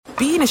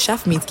being a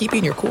chef means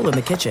keeping your cool in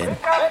the kitchen.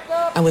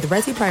 And with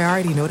Resi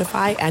Priority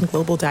Notify and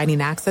Global Dining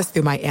Access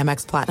through my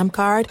Amex Platinum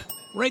card,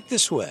 right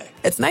this way.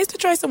 It's nice to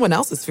try someone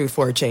else's food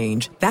for a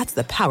change. That's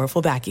the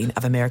powerful backing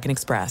of American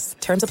Express.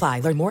 Terms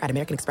apply. Learn more at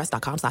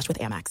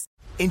americanexpress.com/withAmex.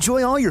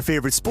 Enjoy all your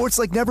favorite sports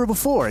like never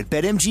before at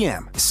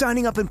BetMGM.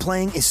 Signing up and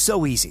playing is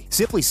so easy.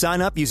 Simply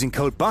sign up using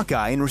code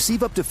Buckeye and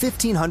receive up to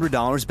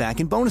 $1,500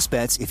 back in bonus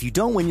bets if you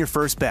don't win your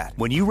first bet.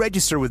 When you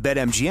register with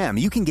BetMGM,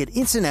 you can get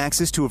instant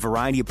access to a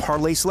variety of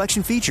parlay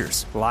selection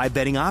features, live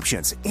betting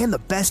options, and the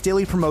best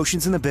daily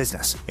promotions in the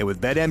business. And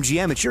with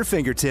BetMGM at your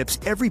fingertips,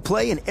 every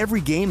play and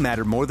every game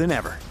matter more than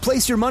ever.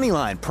 Place your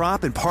moneyline,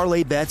 prop, and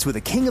parlay bets with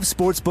the king of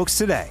sportsbooks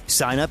today.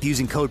 Sign up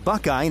using code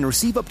Buckeye and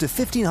receive up to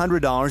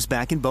 $1,500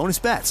 back in bonus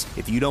bets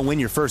if you don't win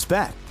your first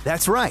bet.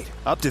 That's right,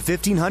 up to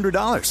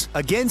 $1,500.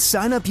 Again,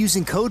 sign up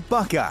using code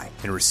Buckeye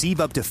and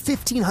receive up to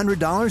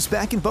 $1,500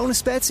 back in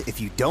bonus bets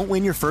if you don't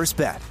win your first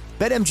bet.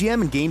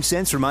 BetMGM and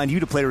GameSense remind you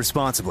to play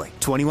responsibly.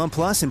 21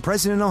 plus and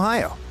present in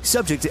Ohio.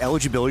 Subject to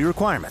eligibility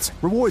requirements.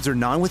 Rewards are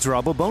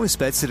non-withdrawable bonus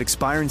bets that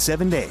expire in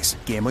 7 days.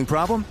 Gambling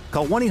problem?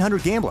 Call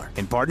 1-800-GAMBLER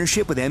in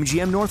partnership with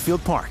MGM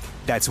Northfield Park.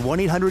 That's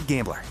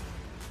 1-800-GAMBLER.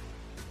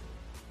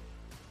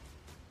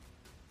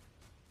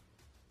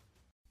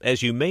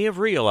 As you may have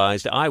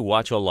realized, I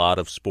watch a lot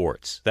of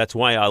sports. That's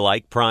why I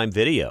like Prime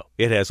Video.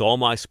 It has all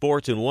my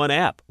sports in one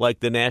app,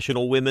 like the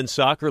National Women's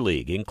Soccer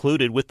League,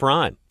 included with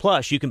Prime.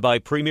 Plus, you can buy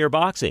Premier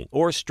Boxing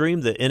or stream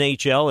the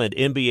NHL and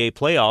NBA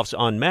playoffs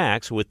on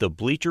Max with the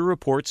Bleacher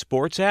Report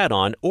Sports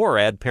add-on, or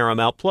add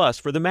Paramount Plus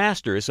for the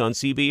Masters on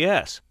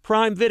CBS.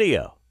 Prime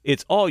Video.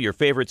 It's all your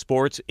favorite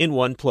sports in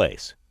one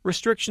place.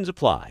 Restrictions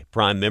apply.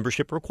 Prime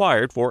membership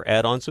required for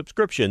add-on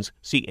subscriptions.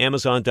 See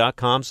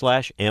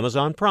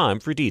Amazon.com/Amazon Prime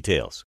for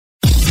details.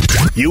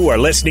 You are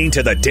listening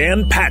to The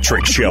Dan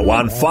Patrick Show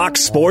on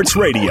Fox Sports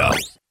Radio.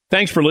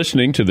 Thanks for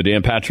listening to The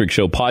Dan Patrick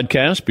Show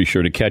podcast. Be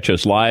sure to catch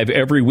us live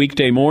every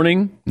weekday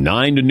morning,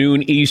 9 to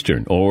noon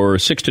Eastern or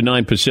 6 to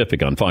 9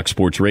 Pacific on Fox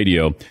Sports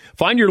Radio.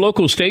 Find your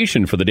local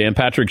station for The Dan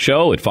Patrick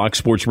Show at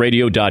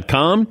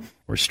foxsportsradio.com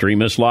or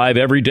stream us live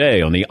every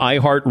day on the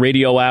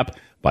iHeartRadio app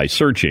by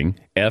searching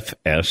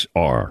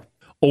FSR.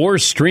 Or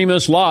stream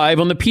us live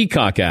on the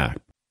Peacock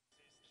app.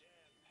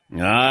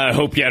 I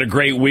hope you had a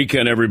great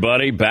weekend,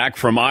 everybody. Back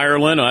from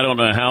Ireland. I don't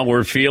know how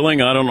we're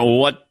feeling. I don't know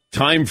what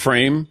time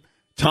frame,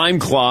 time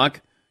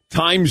clock,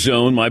 time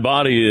zone my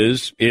body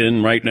is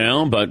in right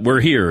now, but we're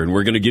here, and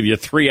we're going to give you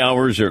 3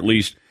 hours, or at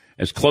least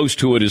as close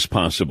to it as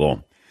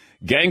possible.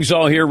 Gang's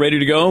all here, ready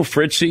to go.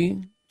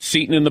 Fritzy,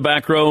 Seaton in the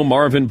back row,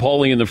 Marvin,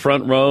 Paulie in the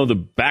front row. The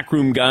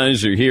backroom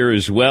guys are here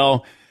as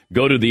well.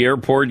 Go to the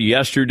airport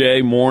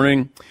yesterday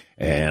morning,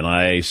 and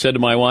I said to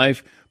my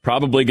wife,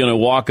 probably going to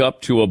walk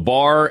up to a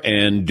bar,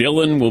 and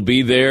Dylan will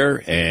be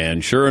there.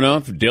 And sure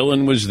enough,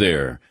 Dylan was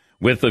there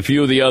with a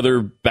few of the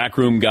other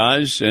backroom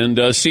guys, and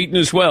Seaton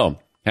as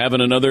well,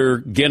 having another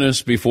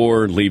Guinness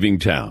before leaving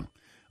town.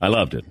 I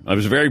loved it. I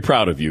was very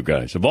proud of you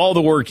guys, of all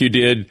the work you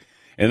did.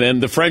 And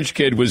then the French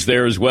kid was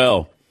there as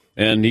well.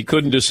 And he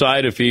couldn't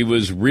decide if he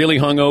was really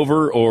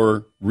hungover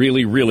or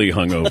really, really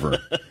hungover.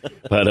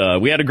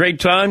 But we had a great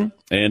time.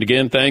 And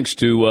again, thanks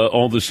to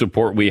all the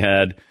support we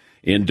had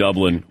in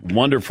Dublin.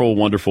 Wonderful,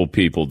 wonderful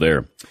people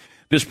there.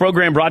 This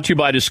program brought to you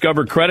by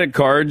Discover Credit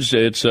Cards.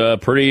 It's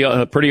pretty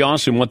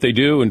awesome what they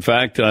do. In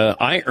fact,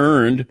 I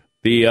earned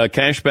the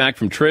cash back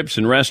from trips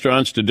and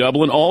restaurants to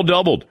Dublin, all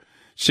doubled.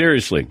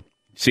 Seriously.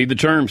 See the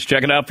terms.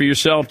 Check it out for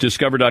yourself.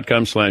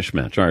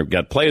 Discover.com/match. All right, we've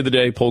got play of the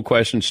day, poll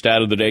question,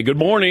 stat of the day. Good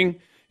morning.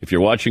 If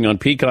you're watching on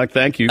Peacock,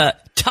 thank you.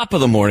 Top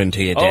of the morning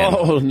to you, Dan.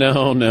 Oh,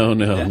 no.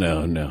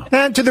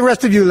 And to the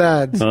rest of you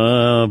lads.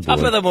 Top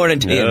of the morning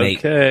to you, mate.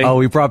 Okay. Oh,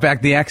 we brought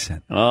back the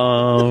accent.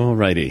 All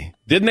righty.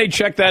 Didn't they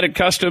check that at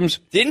customs?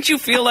 Didn't you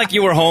feel like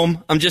you were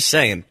home? I'm just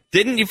saying.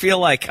 Didn't you feel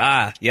like,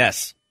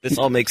 yes, this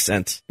all makes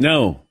sense?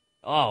 No.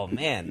 Oh,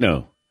 man.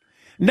 No.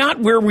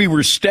 Not where we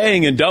were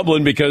staying in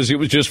Dublin, because it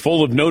was just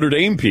full of Notre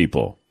Dame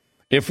people.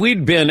 If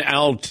we'd been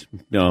out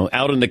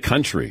in the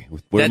country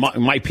where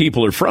my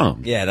people are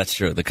from. Yeah, that's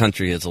true. The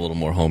country is a little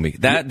more homey.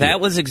 That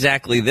was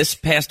exactly this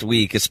past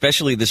week,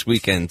 especially this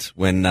weekend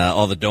when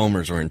all the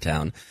Domers were in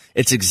town.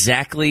 It's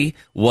exactly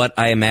what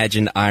I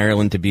imagined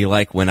Ireland to be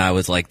like when I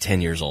was like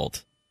 10 years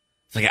old.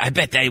 It's like, I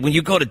bet that when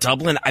you go to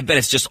Dublin, I bet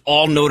it's just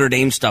all Notre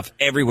Dame stuff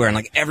everywhere. And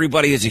like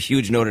everybody is a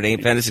huge Notre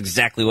Dame fan. It's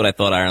exactly what I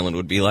thought Ireland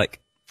would be like.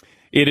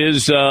 It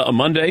is a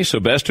Monday, so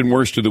best and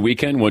worst of the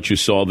weekend. What you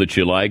saw that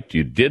you liked,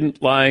 you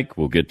didn't like.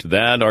 We'll get to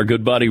that. Our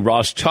good buddy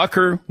Ross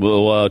Tucker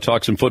will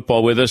talk some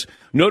football with us.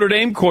 Notre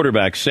Dame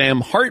quarterback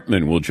Sam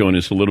Hartman will join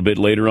us a little bit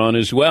later on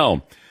as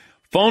well.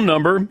 Phone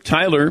number,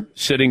 Tyler,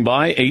 sitting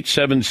by,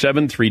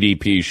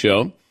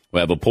 877-3DP-SHOW. We'll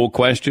have a poll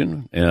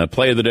question,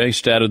 play of the day,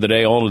 stat of the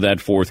day, all of that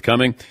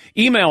forthcoming.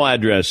 Email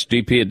address,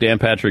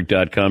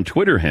 dp@danpatrick.com,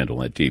 Twitter handle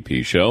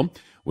 @DPShow.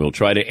 We'll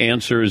try to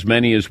answer as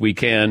many as we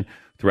can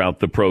throughout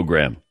the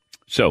program.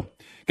 So,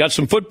 got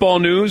some football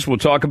news. We'll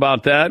talk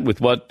about that with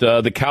what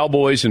the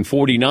Cowboys and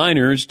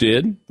 49ers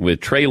did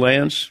with Trey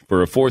Lance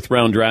for a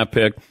 4th-round draft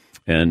pick.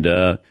 And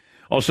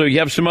Also, you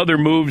have some other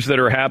moves that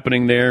are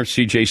happening there.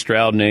 C.J.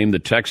 Stroud named the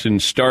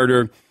Texans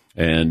starter,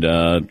 and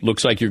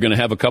looks like you're going to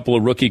have a couple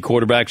of rookie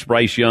quarterbacks,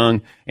 Bryce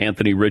Young,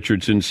 Anthony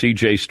Richardson,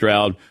 C.J.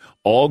 Stroud,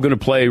 all going to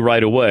play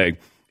right away,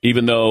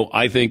 even though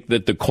I think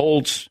that the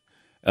Colts,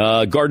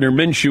 Gardner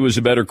Minshew is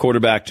a better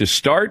quarterback to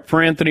start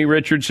for Anthony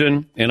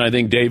Richardson, and I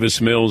think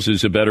Davis Mills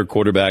is a better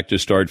quarterback to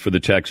start for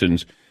the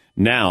Texans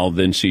now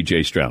than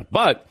C.J. Stroud.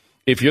 But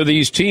if you're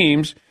these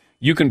teams,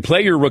 you can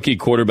play your rookie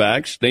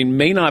quarterbacks. They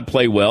may not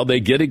play well. They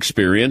get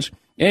experience,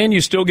 and you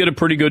still get a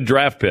pretty good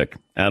draft pick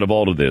out of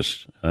all of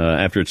this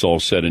after it's all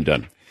said and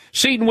done.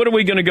 Seton, what are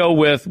we going to go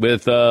with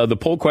the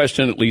poll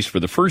question, at least for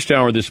the first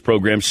hour of this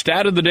program?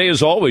 Stat of the day,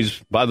 as always,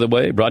 by the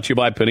way, brought to you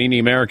by Panini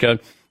America,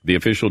 the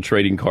official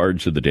trading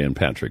cards of the Dan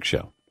Patrick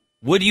Show.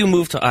 Would you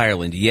move to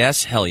Ireland?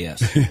 Yes, hell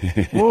yes.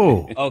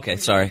 Whoa. Okay,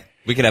 sorry.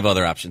 We could have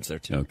other options there,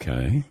 too.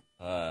 Okay.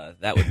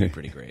 That would be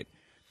pretty great.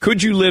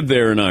 Could you live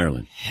there in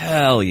Ireland?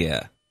 Hell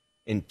yeah.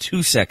 In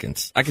 2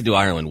 seconds. I could do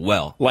Ireland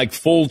well. Like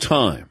full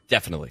time?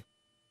 Definitely.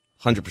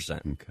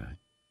 100%. Okay.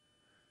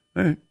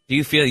 All right. Do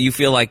you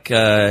feel like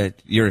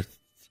you're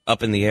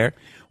up in the air?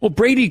 Well,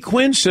 Brady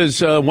Quinn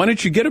says, why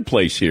don't you get a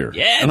place here?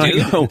 Yeah, and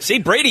dude. I go, see,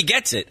 Brady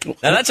gets it.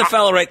 Now, that's a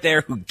fellow right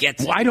there who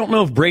gets it. Well, I don't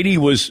know if Brady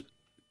was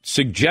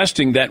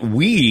suggesting that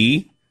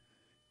he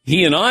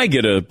and I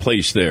get a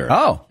place there.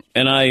 Oh.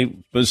 And I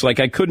was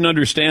like, I couldn't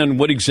understand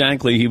what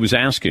exactly he was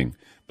asking.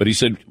 But he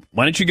said,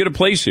 why don't you get a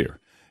place here?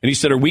 And he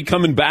said, are we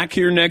coming back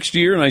here next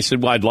year? And I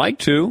said, well, I'd like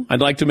to.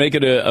 I'd like to make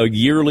it a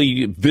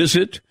yearly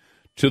visit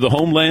to the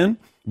homeland.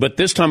 But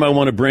this time I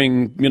want to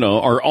bring,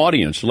 our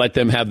audience, let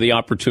them have the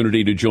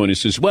opportunity to join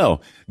us as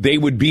well. They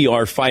would be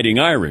our Fighting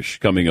Irish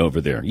coming over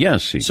there.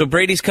 Yes. So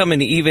Brady's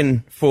coming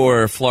even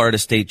for Florida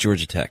State,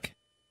 Georgia Tech?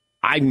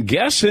 I'm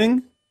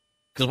guessing.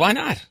 Because why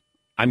not?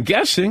 I'm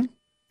guessing.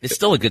 It's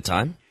still a good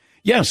time.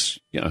 Yes.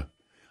 Yeah.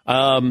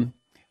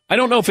 I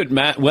don't know if it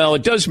well,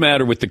 it does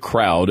matter with the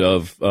crowd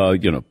of,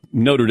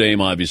 Notre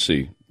Dame,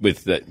 obviously,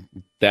 with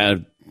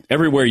that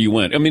everywhere you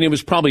went. I mean, it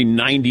was probably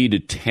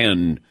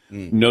 90-10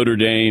 Notre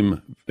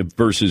Dame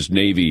versus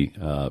Navy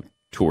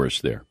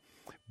tourists there.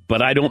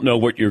 But I don't know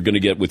what you're going to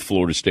get with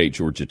Florida State,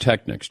 Georgia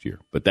Tech next year.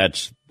 But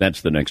that's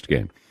the next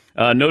game.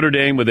 Notre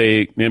Dame with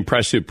an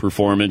impressive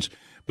performance,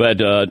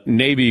 but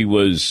Navy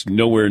was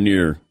nowhere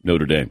near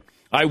Notre Dame.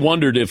 I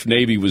wondered if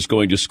Navy was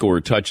going to score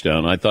a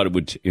touchdown. I thought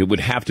it would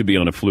have to be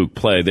on a fluke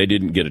play. They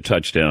didn't get a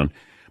touchdown,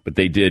 but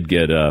they did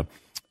get a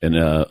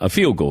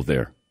field goal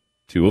there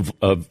to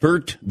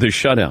avert the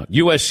shutout.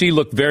 USC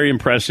looked very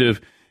impressive.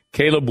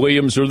 Caleb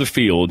Williams or the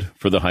field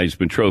for the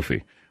Heisman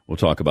Trophy. We'll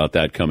talk about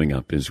that coming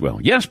up as well.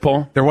 Yes,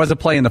 Paul? There was a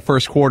play in the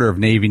first quarter of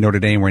Navy Notre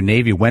Dame where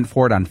Navy went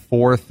for it on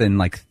 4th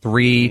and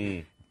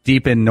 3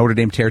 deep in Notre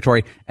Dame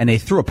territory, and they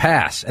threw a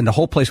pass, and the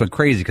whole place went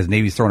crazy because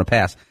Navy's throwing a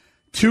pass.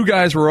 2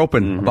 guys were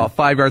open about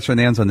 5 yards from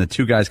the end zone. The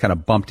 2 guys kind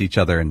of bumped each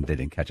other, and they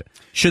didn't catch it.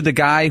 Should the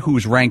guy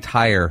who's ranked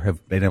higher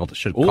have been able to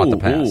should have caught the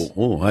pass?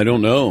 I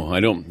don't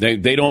know.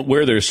 They don't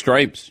wear their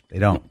stripes. They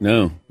don't.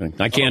 No,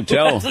 I can't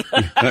tell. The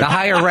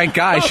higher ranked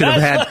guy should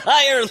have had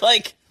higher,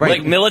 like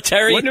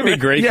military. Wouldn't it be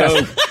great Yes.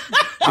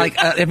 though?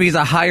 If he's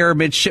a higher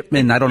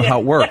midshipman, I don't know how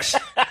it works.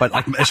 But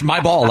it's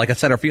my ball, like a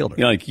center fielder.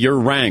 Your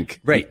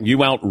rank. Right.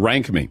 You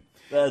outrank me.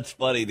 That's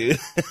funny, dude.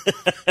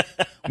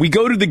 We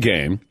go to the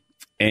game,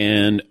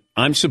 and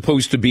I'm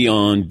supposed to be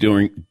on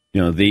during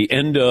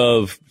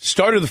the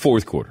start of the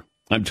fourth quarter.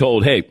 I'm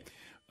told, hey,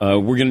 we're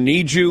going to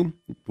need you.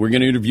 We're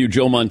going to interview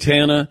Joe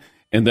Montana,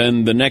 and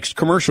then the next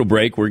commercial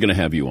break, we're going to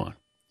have you on.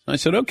 I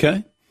said,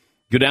 okay.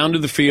 Go down to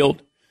the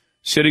field,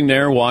 sitting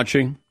there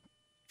watching.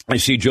 I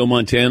see Joe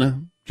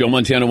Montana. Joe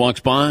Montana walks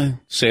by,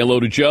 say hello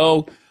to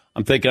Joe.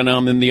 I'm thinking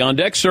I'm in the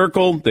on-deck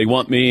circle. They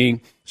want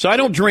me. So I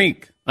don't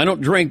drink. I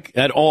don't drink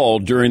at all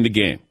during the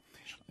game.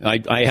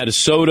 I had a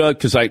soda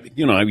because I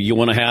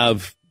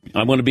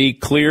want to be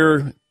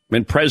clear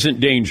and present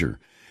danger.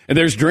 And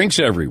there's drinks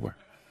everywhere.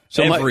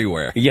 So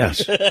everywhere.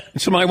 Yes.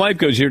 So my wife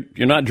goes, you're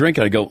not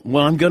drinking. I go,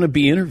 well, I'm going to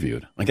be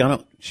interviewed.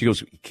 She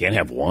goes, you can't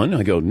have one?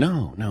 I go,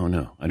 no.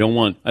 I don't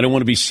want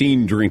to be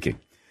seen drinking.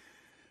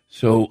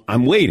 So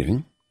I'm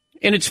waiting,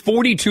 and it's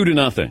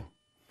 42-0.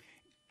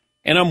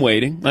 And I'm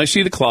waiting. I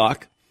see the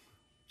clock,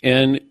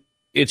 and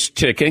it's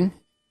ticking.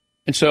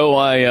 And so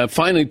I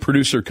finally,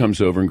 producer comes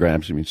over and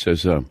grabs me and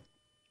says,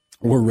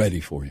 we're ready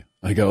for you.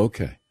 I go,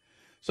 okay.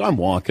 So I'm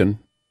walking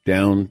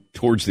down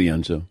towards the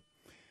end zone,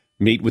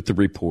 meet with the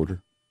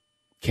reporter.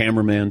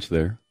 Cameraman's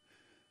there.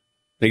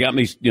 They got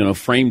me,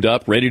 framed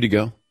up, ready to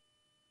go.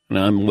 And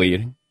I'm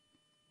waiting.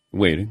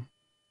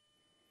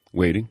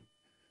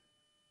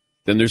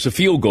 Then there's a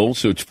field goal,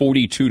 so it's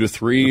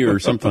 42-3 or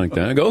something like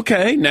that. I go,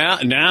 okay,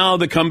 now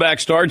the comeback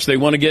starts. They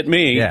want to get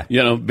me.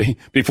 Yeah.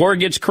 Before it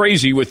gets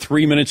crazy with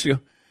 3 minutes to go.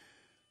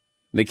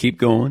 They keep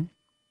going,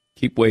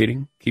 keep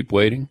waiting.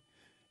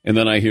 And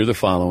then I hear the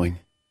following.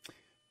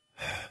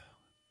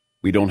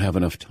 We don't have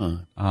enough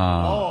time.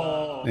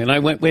 Oh. And I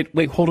went,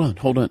 wait, hold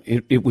on.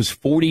 It was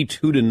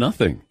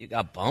 42-0. You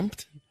got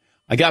bumped?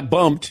 I got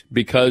bumped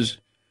because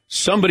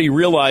somebody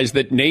realized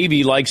that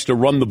Navy likes to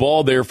run the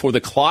ball there for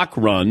the clock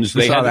runs.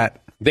 They saw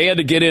that. They had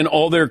to get in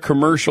all their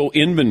commercial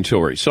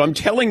inventory. So I'm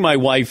telling my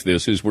wife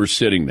this as we're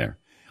sitting there.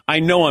 I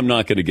know I'm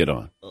not going to get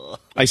on.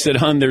 I said,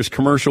 hon, there's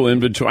commercial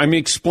inventory. I'm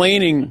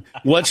explaining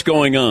what's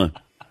going on.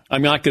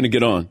 I'm not going to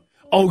get on.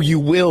 Oh, you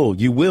will.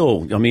 You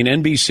will. I mean,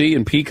 NBC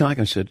and Peacock.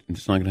 I said,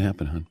 it's not going to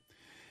happen, hon.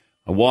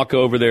 I walk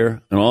over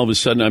there, and all of a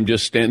sudden I'm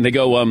just standing. They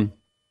go,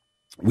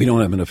 we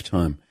don't have enough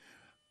time.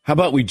 How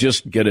about we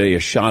just get a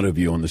shot of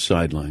you on the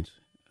sidelines?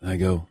 And I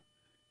go,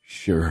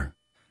 sure.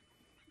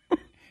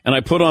 And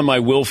I put on my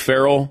Will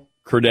Ferrell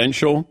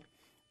credential,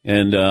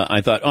 and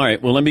I thought, all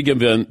right, well, let me give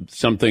them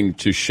something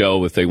to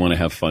show if they want to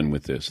have fun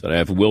with this, that I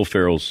have Will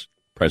Ferrell's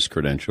press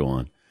credential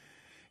on.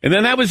 And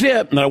then that was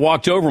it. And I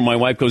walked over, and my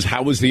wife goes,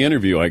 how was the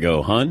interview? I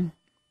go, hon?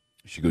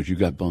 She goes, you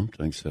got bumped?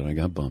 I said, I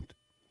got bumped.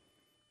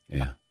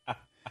 Yeah.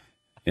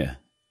 Yeah.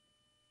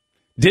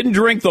 Didn't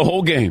drink the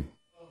whole game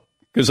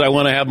because I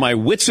want to have my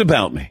wits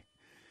about me.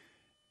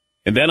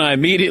 And then I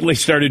immediately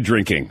started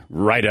drinking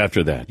right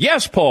after that.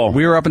 Yes, Paul.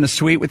 We were up in the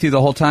suite with you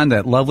the whole time,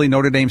 that lovely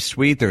Notre Dame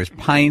suite. There was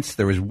pints,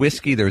 there was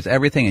whiskey, there was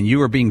everything, and you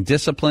were being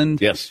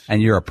disciplined. Yes.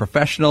 And you're a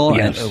professional.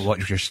 Yes.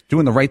 And you're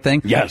doing the right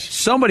thing. Yes.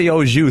 Somebody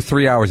owes you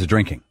 3 hours of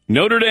drinking.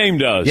 Notre Dame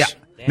does. Yeah.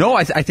 No,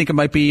 I think it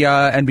might be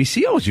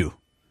NBC owes you.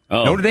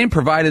 Oh. Notre Dame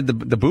provided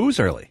the booze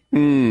early.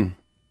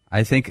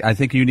 I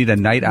think you need a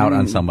night out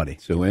on somebody.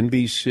 So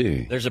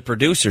NBC. There's a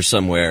producer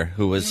somewhere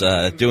who was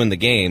doing the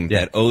game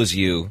that owes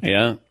you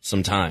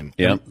some time.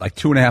 Yeah. Like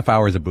 2.5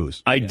 hours of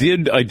booze. I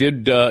did.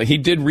 He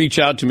did reach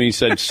out to me and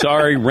said,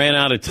 sorry, ran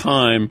out of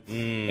time.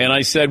 And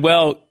I said,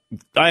 well,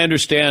 I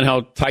understand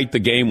how tight the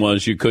game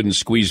was. You couldn't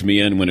squeeze me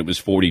in when it was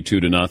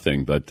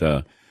 42-0,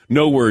 but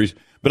no worries.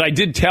 But I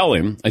did tell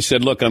him, I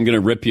said, look, I'm going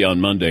to rip you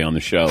on Monday on the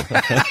show.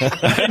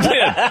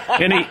 I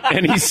did.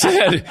 And he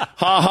said,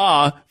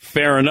 ha,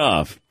 fair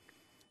enough.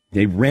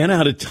 They ran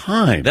out of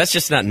time. That's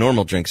just not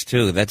normal drinks,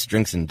 too. That's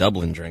drinks in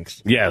Dublin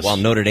drinks. Yes. While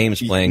Notre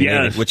Dame's playing,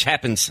 yes. Which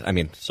happens,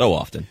 so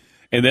often.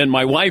 And then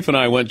my wife and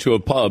I went to a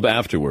pub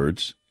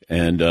afterwards,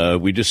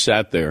 and we just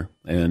sat there.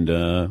 And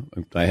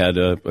I had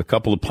a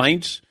couple of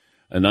pints,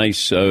 a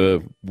nice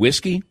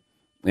whiskey,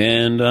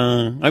 and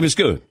I was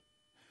good.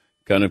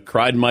 Kind of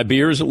cried in my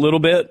beers a little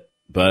bit,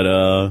 but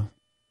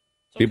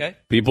okay.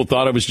 People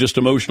thought I was just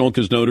emotional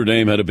because Notre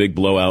Dame had a big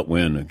blowout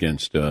win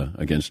against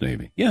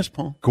Navy. Yes,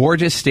 Paul.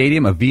 Gorgeous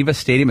stadium, Aviva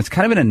Stadium. It's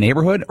kind of in a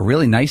neighborhood, a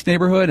really nice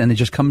neighborhood, and it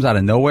just comes out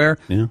of nowhere.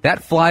 Yeah. That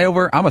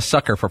flyover, I'm a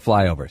sucker for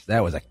flyovers.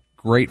 That was a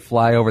great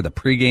flyover. The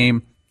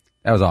pregame,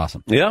 that was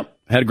awesome. Yeah,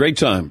 had a great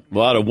time. A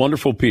lot of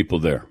wonderful people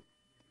there.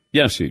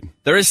 Yes, Eden.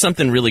 There is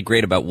something really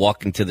great about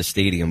walking to the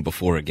stadium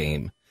before a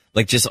game.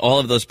 Like just all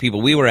of those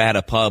people. We were at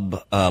a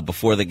pub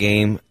before the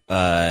game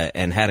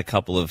and had a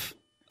couple of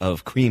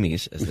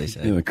creamies, as they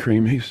say. Yeah, the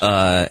creamies.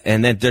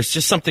 And then there's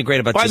just something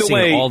great about just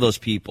seeing all those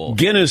people.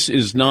 Guinness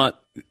is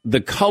not, the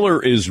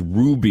color is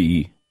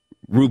ruby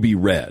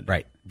red.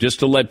 Right. Just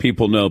to let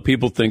people know,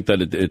 people think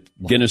that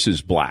Guinness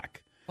is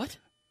black. What?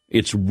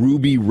 It's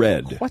ruby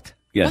red. What?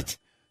 Yeah. What?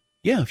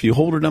 Yeah, if you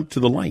hold it up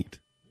to the light.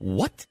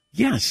 What?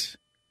 Yes.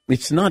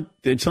 It's not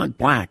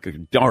black or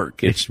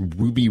dark. It's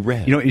ruby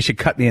red. You know what? You should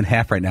cut me in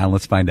half right now and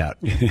let's find out.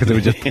 Because it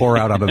would just pour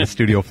out onto the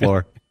studio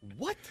floor.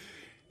 What?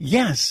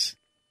 Yes.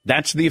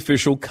 That's the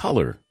official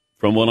color,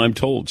 from what I'm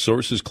told.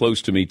 Sources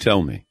close to me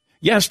tell me.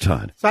 Yes,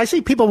 Todd. So I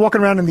see people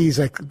walking around in these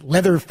like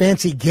leather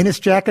fancy Guinness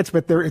jackets,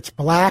 but it's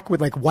black with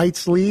like white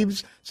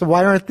sleeves. So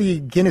why aren't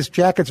the Guinness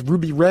jackets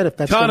ruby red? If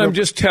that's Todd, I'm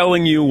just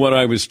telling you what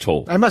I was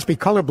told. I must be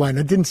colorblind.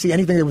 I didn't see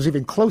anything that was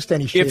even close to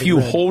any shade. If you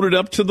of red. hold it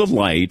up to the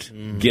light,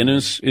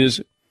 Guinness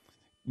is.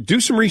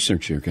 Do some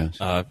research here, guys.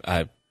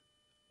 I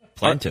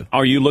plan to.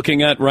 Are you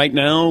looking at right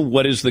now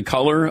what is the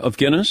color of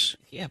Guinness?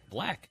 Yeah,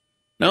 black.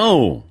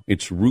 No,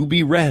 it's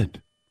ruby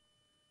red.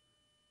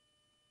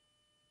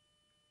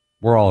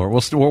 We're all over.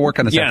 We'll work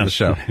on this after the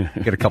show.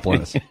 Get a couple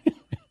of us.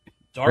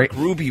 Dark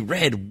ruby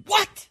red.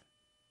 What?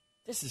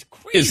 This is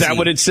crazy. Is that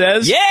what it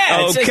says?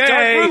 Yeah, it says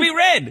dark ruby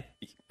red.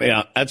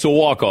 Yeah, that's a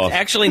walk-off. It's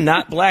actually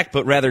not black,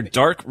 but rather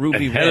dark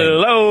ruby red.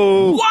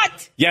 Hello.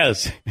 What?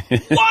 Yes.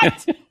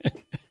 What?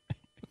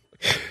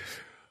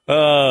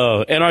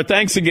 And our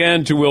thanks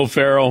again to Will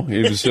Ferrell.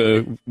 He was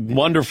a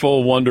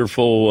wonderful,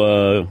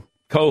 wonderful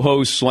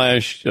co-host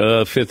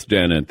 / fifth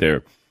den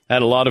there.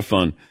 Had a lot of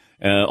fun.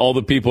 All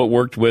the people that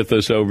worked with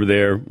us over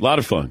there, a lot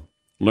of fun.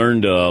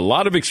 Learned a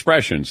lot of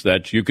expressions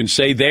that you can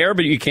say there,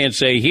 but you can't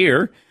say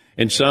here.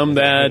 And some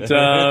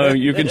that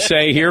you can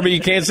say here, but you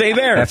can't say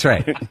there. That's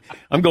right.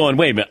 I'm going,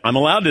 wait a minute, I'm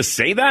allowed to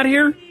say that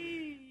here?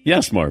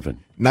 Yes, Marvin.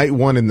 Night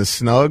one in the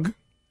Snug.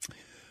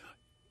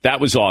 That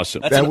was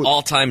awesome. That's an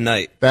all-time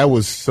night. That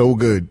was so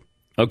good.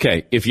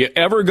 Okay, if you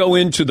ever go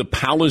into the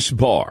Palace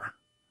Bar,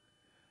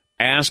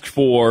 ask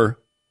for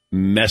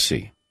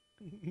Messi.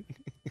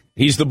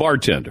 He's the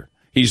bartender.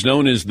 He's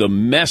known as the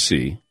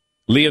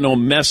Lionel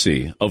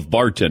Messi of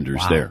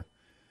bartenders there.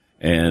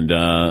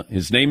 And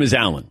his name is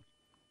Alan.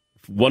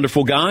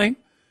 Wonderful guy.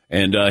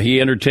 And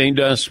he entertained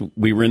us.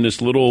 We were in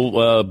this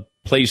little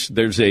place.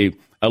 There's a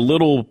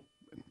little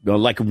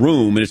like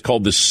room, and it's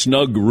called the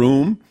Snug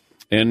Room.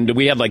 And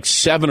we had like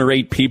 7 or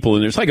 8 people,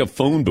 and there's like a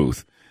phone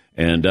booth.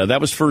 And that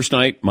was first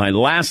night. My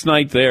last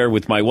night there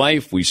with my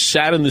wife, we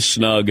sat in the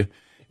Snug,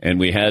 and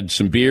we had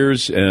some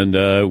beers,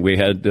 and we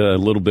had a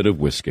little bit of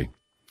whiskey.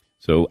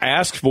 So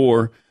ask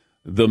for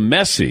the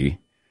Messi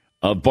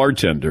of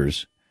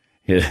bartenders.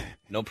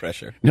 No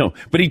pressure. No,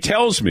 but he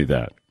tells me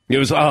that. It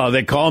was,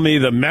 they call me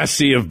the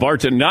Messi of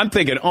bartenders. And I'm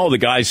thinking, the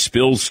guy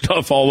spills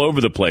stuff all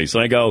over the place.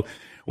 And I go,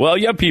 well,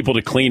 you have people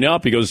to clean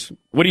up. He goes,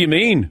 what do you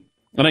mean?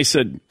 And I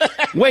said,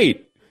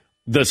 wait.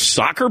 The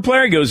soccer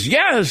player? He goes,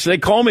 yes, they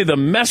call me the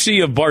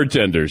Messi of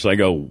bartenders. I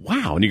go,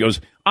 wow. And he goes,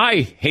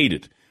 I hate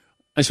it.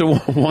 I said, well,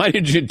 why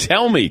did you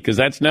tell me? Because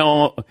that's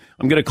now,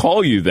 I'm going to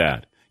call you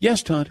that.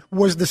 Yes, Todd.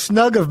 Was the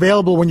Snug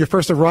available when you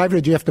first arrived, or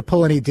did you have to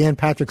pull any Dan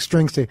Patrick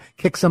strings to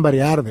kick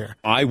somebody out of there?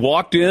 I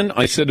walked in.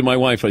 I said to my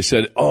wife, I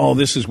said,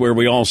 this is where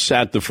we all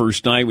sat the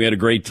first night. We had a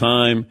great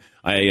time.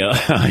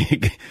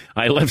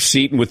 I left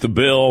Seton with the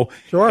bill.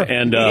 Sure.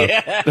 And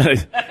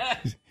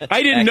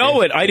I didn't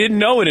know it. I didn't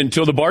know it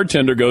until the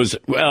bartender goes,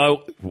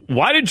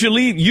 why did you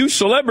leave, you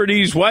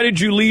celebrities, why did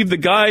you leave the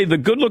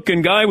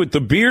good-looking guy with the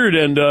beard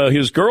and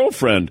his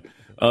girlfriend,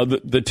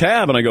 the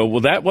tab? And I go, well,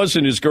 that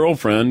wasn't his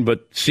girlfriend,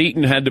 but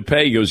Seton had to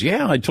pay. He goes,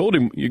 yeah, I told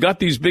him, you got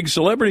these big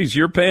celebrities,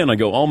 you're paying. I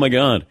go, oh, my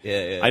God.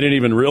 Yeah. I didn't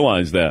even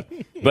realize that.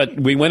 But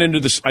we went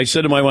into this. I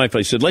said to my wife,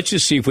 I said, let's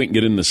just see if we can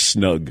get in the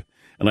Snug.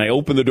 And I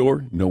opened the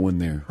door, no one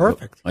there.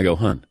 Perfect. I go,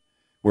 hon,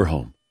 we're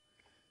home.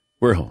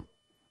 We're home.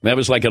 That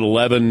was like at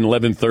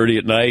 11:30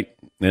 at night.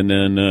 And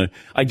then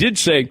I did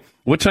say,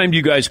 what time do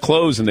you guys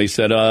close? And they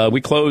said, we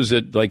close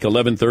at like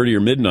 11:30 or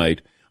midnight.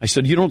 I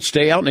said, you don't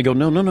stay out? And they go,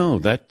 no,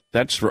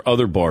 that's for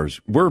other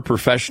bars. We're a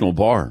professional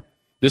bar.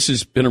 This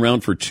has been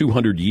around for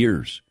 200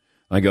 years.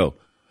 I go,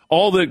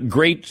 all the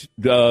great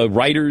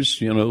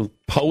writers,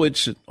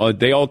 poets,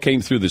 they all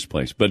came through this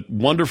place. But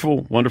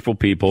wonderful, wonderful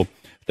people.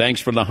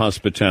 Thanks for the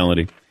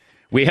hospitality.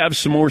 We have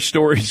some more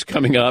stories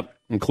coming up,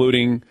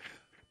 including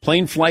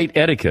plane flight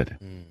etiquette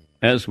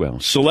as well.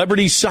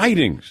 Celebrity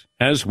sightings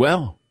as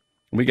well.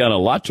 We got a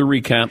lot to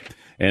recap,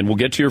 and we'll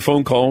get to your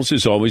phone calls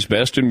as always.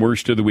 Best and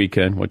worst of the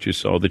weekend. What you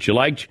saw that you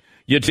liked,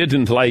 you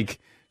didn't like.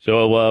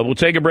 So we'll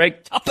take a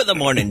break. Top of the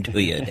morning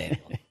to you, Daniel.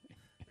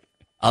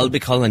 I'll be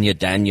calling you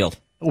Daniel.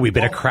 Oh, we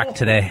bit a crack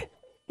today.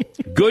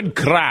 Good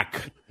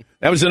crack.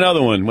 That was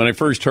another one. When I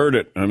first heard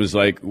it, I was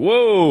like,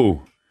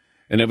 whoa.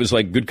 And it was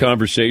like good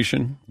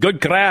conversation.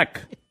 Good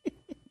crack.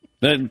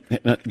 Then,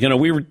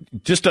 we were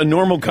just a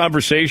normal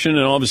conversation,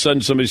 and all of a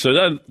sudden somebody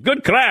said,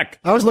 good crack.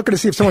 I was looking to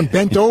see if someone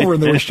bent over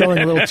and they were showing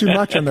a little too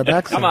much on their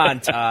backside. Come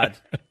on, Todd.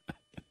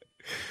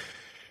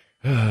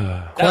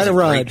 Quite a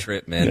ride. Great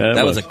trip, man. Yeah,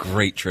 that was a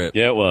great trip.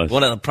 Yeah, it was.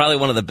 Probably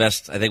one of the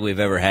best I think we've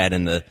ever had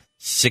in the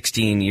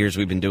 16 years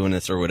we've been doing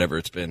this or whatever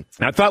it's been.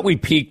 I thought we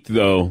peaked,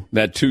 though,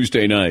 that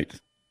Tuesday night.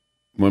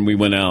 When we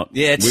went out.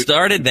 Yeah, it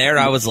started there.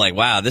 I was like,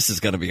 wow, this is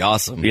going to be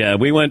awesome. Yeah,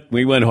 we went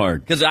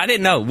hard. Because I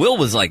didn't know. Will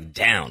was like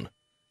down.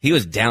 He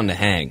was down to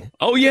hang.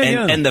 Oh,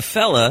 yeah. And the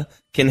fella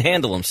can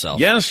handle himself.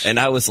 Yes. And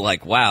I was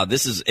like, wow,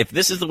 if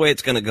this is the way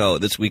it's going to go,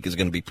 this week is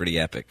going to be pretty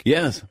epic.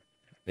 Yes.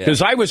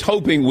 Because I was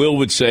hoping Will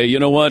would say, you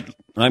know what,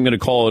 I'm going to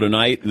call it a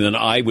night. And then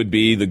I would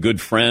be the good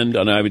friend.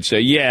 And I would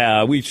say,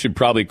 yeah, we should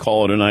probably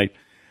call it a night.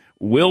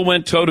 Will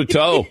went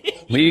toe-to-toe.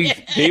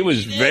 He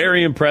was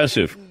very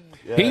impressive.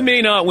 Yeah. He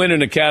may not win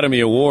an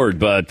Academy Award,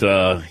 but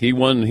he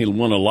won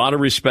a lot of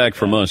respect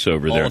from us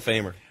over there. Hall of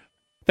Famer.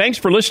 Thanks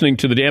for listening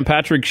to the Dan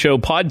Patrick Show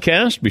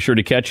podcast. Be sure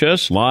to catch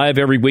us live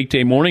every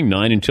weekday morning,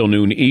 9 until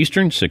noon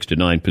Eastern, 6 to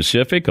 9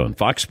 Pacific on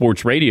Fox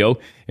Sports Radio.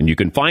 And you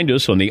can find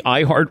us on the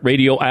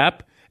iHeartRadio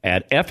app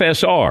at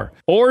FSR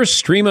or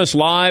stream us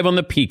live on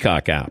the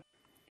Peacock app.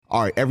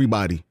 All right,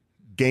 everybody,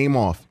 game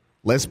off.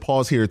 Let's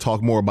pause here to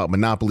talk more about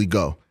Monopoly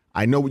Go.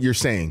 I know what you're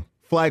saying.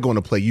 Flag on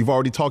the play. You've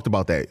already talked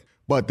about that.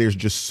 But there's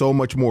just so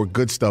much more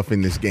good stuff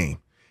in this game.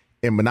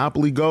 In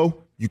Monopoly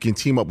Go, you can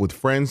team up with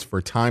friends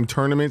for time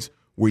tournaments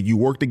where you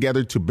work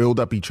together to build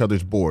up each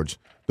other's boards.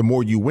 The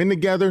more you win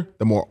together,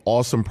 the more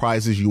awesome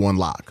prizes you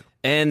unlock.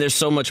 And there's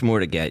so much more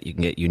to get. You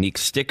can get unique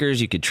stickers.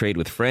 You could trade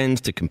with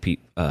friends to compete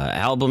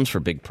albums for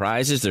big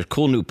prizes. There's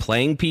cool new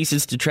playing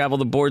pieces to travel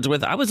the boards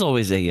with. I was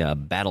always a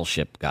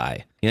Battleship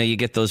guy. You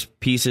get those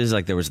pieces,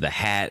 like there was the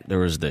hat, there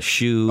was the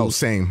shoe. Oh,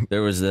 same. I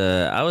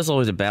was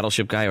always a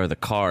Battleship guy, or the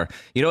car.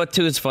 You know what,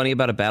 too, is funny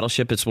about a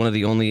Battleship? It's one of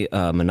the only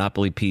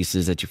Monopoly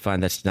pieces that you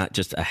find that's not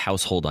just a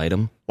household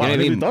item. Wow, I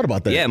never thought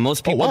about that. Yeah,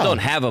 most people don't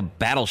have a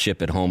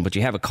Battleship at home, but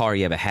you have a car,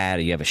 you have a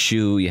hat, you have a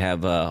shoe, you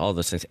have all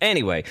those things.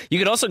 Anyway, you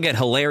could also get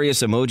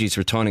hilarious emojis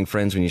for taunting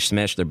friends when you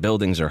smash their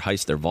buildings or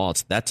heist their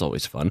vaults. That's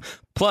always fun.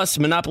 Plus,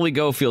 Monopoly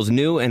Go feels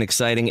new and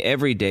exciting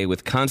every day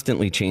with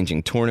constantly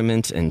changing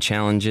tournaments and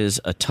challenges.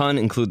 A ton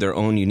include their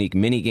own unique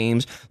mini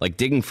games like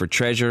digging for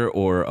treasure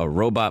or a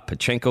robot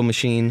Pachinko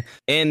machine.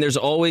 And there's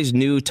always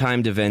new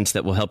timed events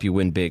that will help you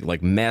win big,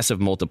 like massive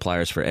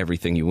multipliers for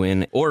everything you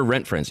win or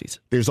rent frenzies.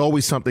 There's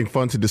always something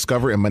fun to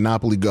discover in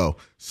Monopoly Go.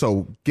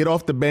 So get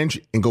off the bench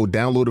and go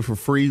download it for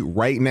free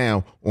right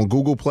now on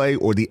Google Play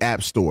or the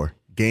App Store.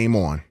 Game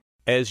on.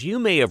 As you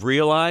may have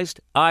realized,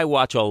 I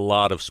watch a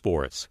lot of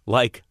sports,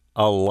 like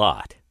a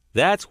lot.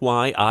 That's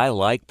why I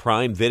like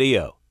Prime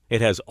Video. It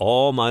has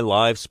all my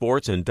live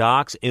sports and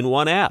docs in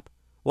one app,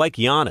 like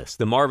Giannis,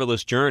 The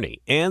Marvelous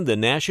Journey, and the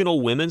National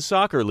Women's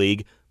Soccer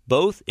League,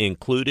 both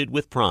included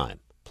with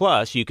Prime.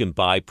 Plus, you can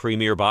buy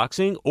Premier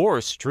Boxing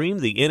or stream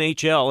the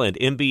NHL and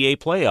NBA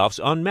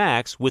playoffs on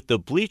Max with the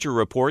Bleacher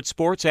Report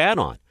Sports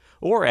add-on,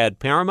 or add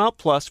Paramount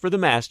Plus for the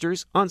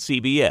Masters on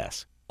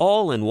CBS.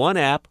 All in one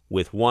app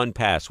with one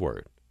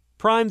password.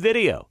 Prime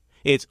Video.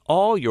 It's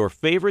all your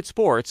favorite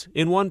sports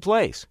in one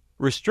place.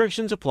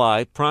 Restrictions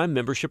apply. Prime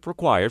membership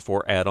required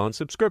for add-on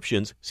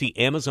subscriptions. See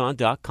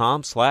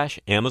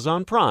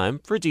Amazon.com/Amazon Prime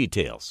for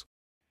details.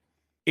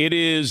 It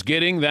is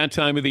getting that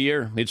time of the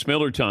year. It's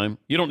Miller time.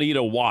 You don't need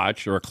a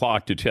watch or a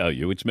clock to tell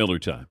you. It's Miller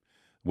time.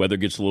 Weather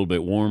gets a little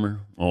bit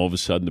warmer. All of a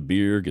sudden, the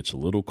beer gets a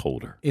little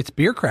colder. It's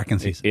beer cracking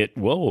season.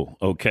 Whoa,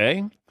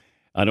 okay.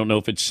 I don't know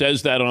if it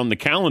says that on the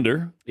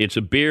calendar. It's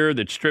a beer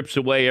that strips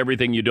away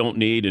everything you don't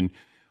need and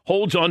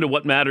holds on to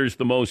what matters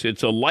the most.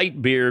 It's a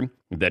light beer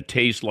that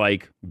tastes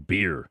like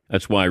beer.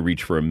 That's why I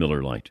reach for a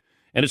Miller Lite.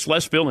 And it's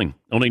less filling,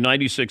 only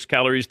 96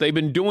 calories. They've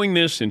been doing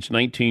this since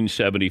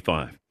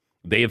 1975.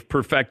 They have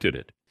perfected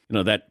it. You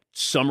know, that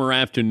summer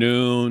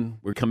afternoon,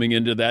 we're coming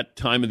into that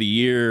time of the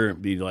year,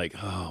 be like,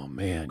 oh,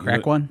 man.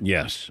 Crack one?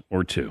 Yes,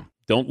 or two.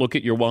 Don't look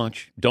at your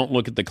watch. Don't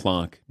look at the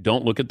clock.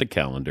 Don't look at the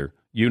calendar.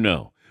 You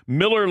know.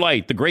 Miller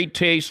Lite, the great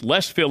taste,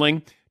 less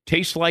filling,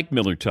 tastes like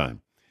Miller time.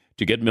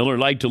 To get Miller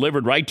Lite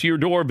delivered right to your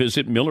door,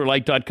 visit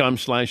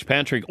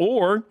MillerLite.com/Patrick,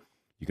 or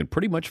you can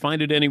pretty much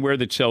find it anywhere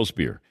that sells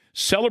beer.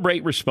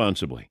 Celebrate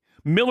responsibly.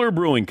 Miller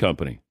Brewing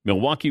Company,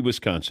 Milwaukee,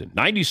 Wisconsin.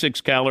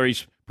 96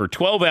 calories per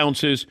 12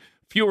 ounces,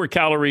 fewer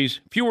calories,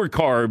 fewer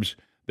carbs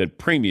than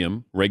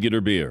premium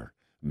regular beer.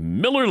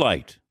 Miller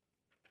Lite.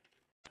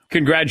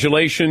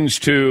 Congratulations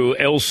to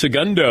El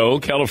Segundo,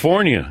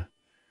 California.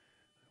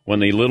 Won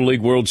the Little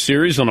League World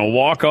Series on a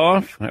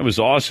walk-off. That was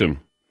awesome.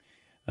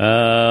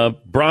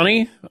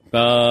 Bronny,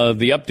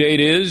 the update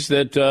is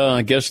that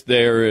I guess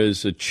there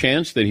is a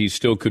chance that he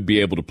still could be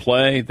able to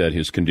play, that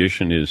his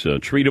condition is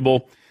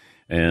treatable.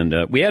 And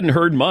we hadn't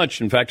heard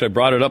much. In fact, I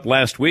brought it up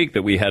last week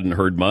that we hadn't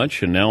heard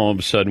much, and now all of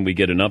a sudden we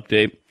get an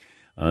update.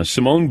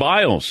 Simone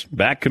Biles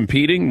back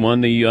competing, won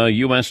the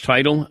U.S.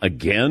 title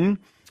again.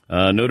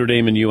 Notre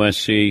Dame and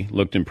USC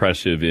looked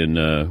impressive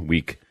in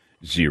week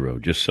 0.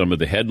 Just some of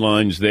the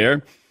headlines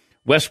there.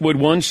 Westwood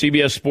won,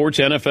 CBS Sports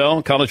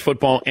NFL college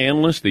football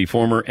analyst, the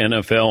former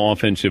NFL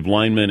offensive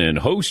lineman and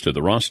host of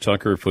the Ross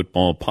Tucker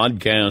Football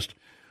Podcast.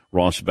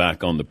 Ross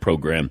back on the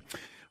program.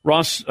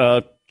 Ross,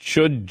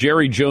 should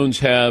Jerry Jones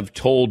have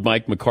told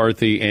Mike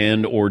McCarthy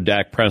and or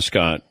Dak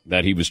Prescott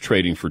that he was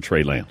trading for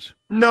Trey Lance?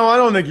 No, I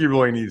don't think he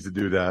really needs to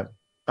do that.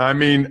 I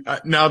mean,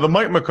 now the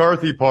Mike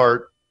McCarthy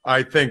part,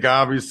 I think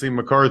obviously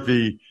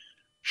McCarthy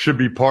should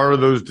be part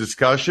of those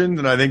discussions,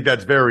 and I think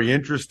that's very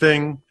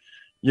interesting,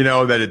 you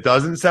know, that it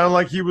doesn't sound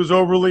like he was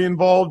overly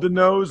involved in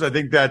those. I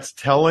think that's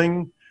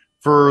telling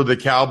for the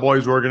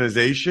Cowboys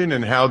organization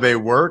and how they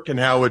work and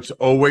how it's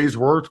always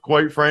worked,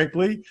 quite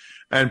frankly,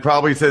 and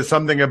probably says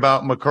something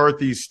about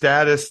McCarthy's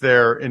status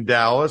there in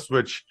Dallas,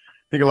 which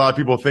I think a lot of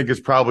people think is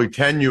probably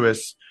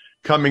tenuous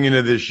coming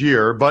into this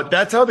year. But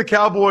that's how the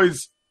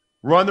Cowboys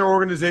run their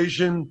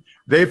organization.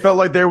 They felt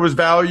like there was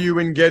value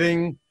in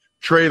getting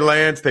Trey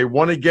Lance. They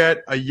want to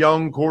get a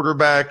young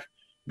quarterback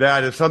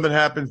that if something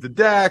happens to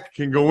Dak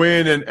can go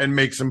in and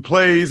make some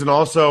plays and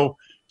also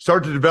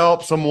start to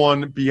develop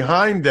someone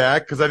behind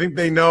Dak, because I think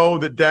they know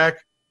that Dak,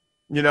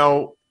 you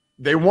know,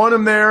 they want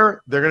him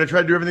there. They're going to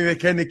try to do everything they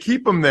can to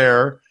keep him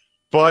there.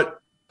 But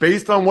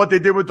based on what they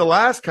did with the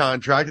last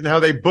contract and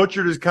how they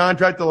butchered his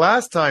contract the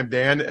last time,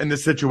 Dan, in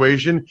this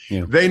situation,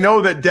 They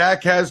know that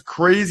Dak has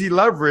crazy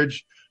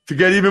leverage to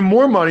get even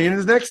more money in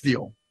his next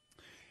deal.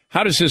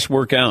 How does this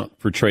work out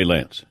for Trey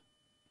Lance?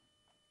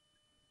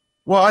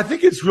 Well, I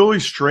think it's really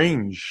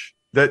strange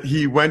that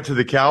he went to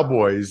the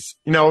Cowboys.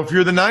 You know, if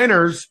you're the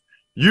Niners,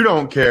 you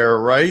don't care,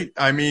 right?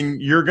 I mean,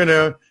 you're going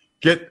to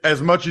get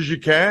as much as you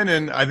can.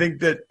 And I think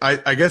that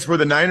I guess where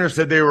the Niners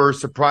said they were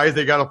surprised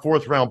they got a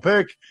 4th-round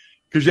pick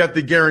because you have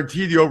to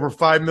guarantee the over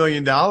 $5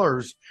 million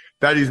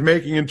that he's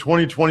making in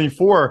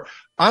 2024.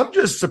 I'm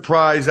just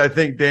surprised, I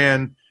think,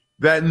 Dan,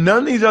 that none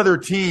of these other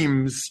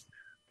teams,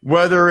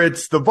 whether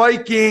it's the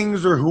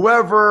Vikings or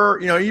whoever,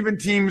 you know, even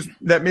teams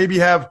that maybe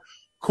have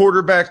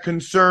quarterback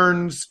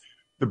concerns,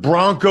 the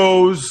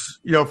Broncos,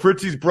 you know,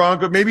 Fritzy's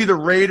Broncos, maybe the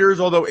Raiders,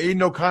 although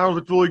Aiden O'Connell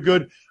looked really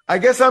good. I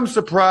guess I'm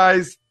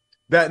surprised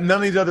that none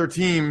of these other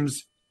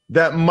teams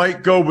that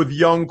might go with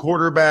young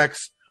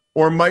quarterbacks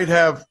or might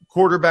have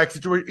quarterback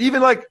situations,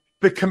 even like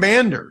the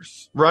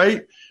Commanders,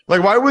 right?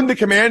 Like, why wouldn't the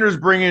Commanders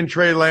bring in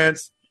Trey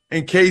Lance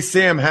in case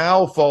Sam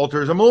Howell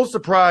falters? I'm a little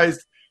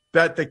surprised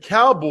that the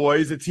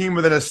Cowboys, a team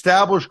with an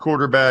established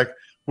quarterback,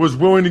 was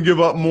willing to give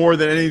up more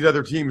than any of the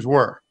other teams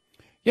were.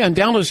 Yeah, and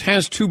Dallas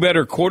has 2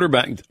 better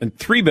quarterbacks and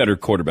 3 better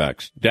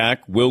quarterbacks.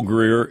 Dak, Will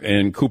Grier,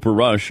 and Cooper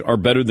Rush are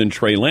better than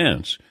Trey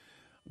Lance.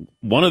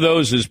 One of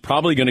those is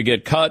probably going to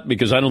get cut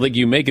because I don't think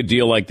you make a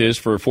deal like this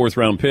for a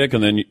 4th-round pick,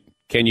 and then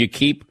can you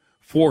keep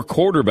 4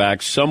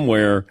 quarterbacks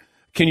somewhere?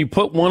 Can you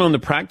put one on the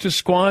practice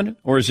squad,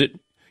 or is it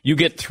You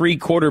get 3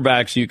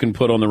 quarterbacks you can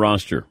put on the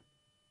roster.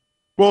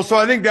 Well, so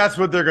I think that's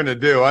what they're going to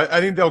do. I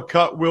think they'll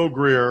cut Will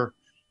Grier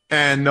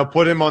and they'll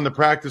put him on the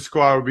practice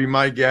squad would be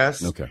my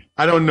guess. Okay.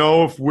 I don't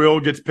know if Will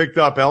gets picked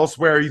up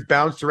elsewhere. He's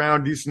bounced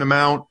around a decent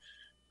amount.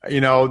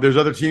 There's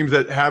other teams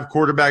that have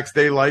quarterbacks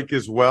they like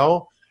as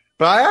well.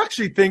 But I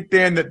actually think,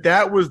 Dan,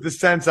 that was the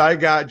sense I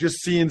got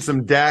just seeing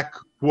some Dak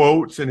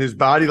quotes and his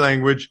body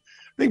language.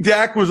 I think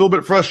Dak was a little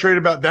bit frustrated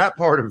about that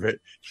part of it.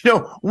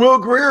 Will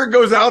Grier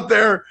goes out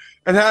there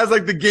and has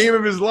like the game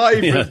of his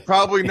life. Yeah. It's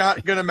probably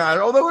not going to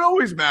matter, although it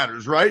always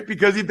matters, right?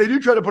 Because if they do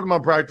try to put him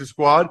on practice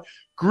squad,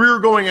 Grier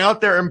going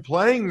out there and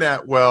playing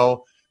that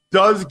well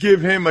does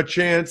give him a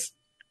chance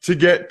to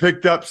get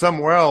picked up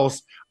somewhere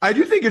else. I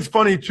do think it's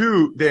funny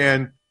too,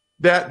 Dan,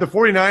 that the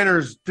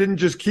 49ers didn't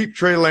just keep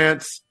Trey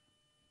Lance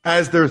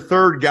as their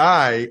third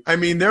guy. I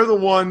mean, they're the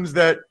ones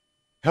that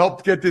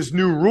helped get this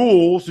new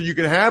rule so you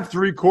can have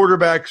 3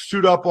 quarterbacks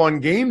suit up on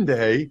game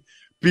day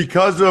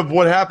because of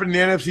what happened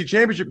in the NFC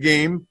Championship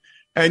game,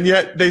 and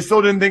yet they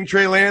still didn't think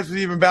Trey Lance was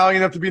even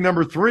valuable enough to be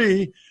number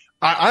 3.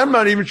 I'm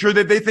not even sure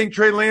that they think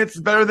Trey Lance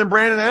is better than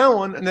Brandon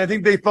Allen, and I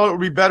think they thought it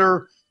would be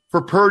better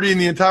for Purdy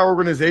and the entire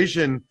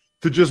organization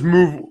to just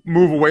move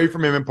away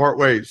from him and part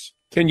ways.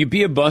 Can you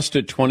be a bust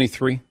at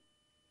 23?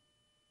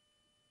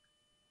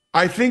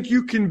 I think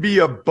you can be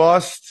a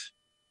bust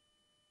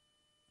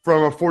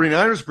from a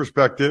 49ers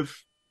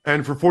perspective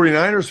and for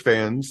 49ers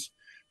fans.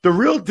 The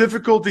real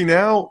difficulty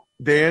now,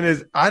 Dan,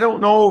 is I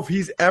don't know if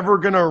he's ever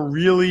going to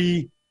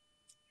really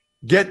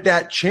get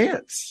that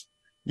chance.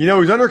 He's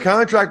under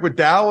contract with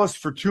Dallas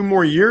for 2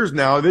 more years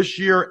now, this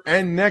year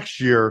and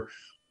next year.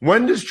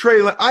 When does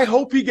I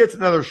hope he gets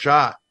another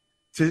shot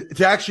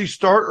to actually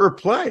start or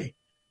play.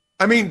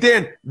 I mean,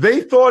 Dan,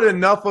 they thought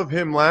enough of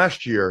him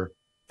last year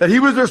that he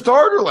was their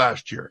starter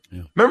last year.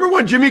 Yeah. Remember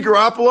when Jimmy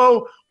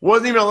Garoppolo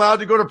wasn't even allowed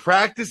to go to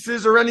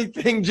practices or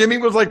anything? Jimmy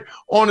was like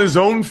on his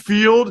own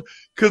field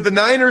because the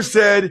Niners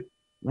said,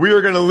 we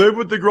are going to live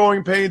with the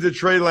growing pains of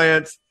Trey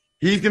Lance.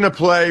 He's going to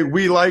play.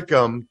 We like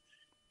him.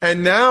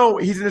 And now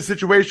he's in a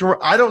situation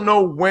where I don't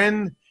know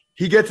when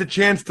he gets a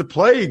chance to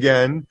play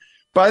again,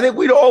 but I think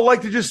we'd all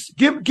like to just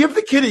give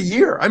the kid a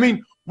year. I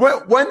mean,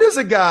 when does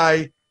a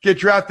guy get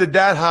drafted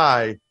that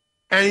high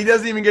and he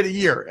doesn't even get a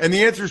year? And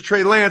the answer is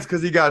Trey Lance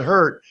because he got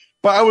hurt.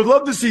 But I would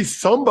love to see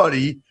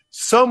somebody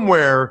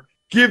somewhere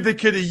give the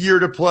kid a year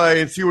to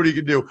play and see what he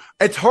can do.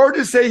 It's hard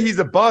to say he's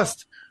a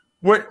bust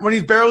when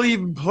he's barely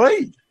even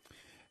played.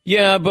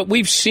 Yeah, but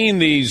we've seen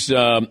these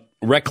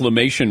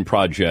reclamation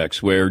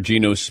projects where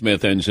Geno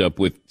Smith ends up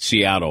with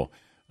Seattle.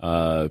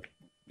 Ryan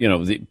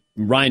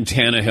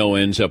Tannehill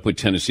ends up with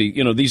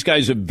Tennessee. These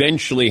guys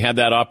eventually have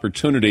that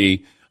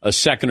opportunity a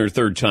second or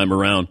third time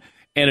around.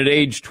 And at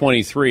age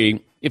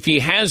 23, if he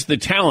has the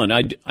talent,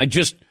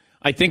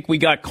 I think we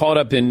got caught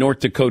up in North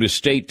Dakota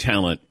State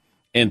talent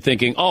and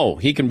thinking, oh,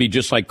 he can be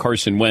just like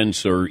Carson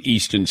Wentz or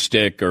Easton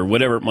Stick or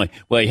whatever it might.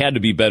 Well, he had to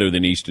be better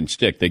than Easton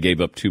Stick. They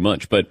gave up too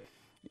much. But,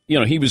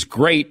 he was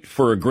great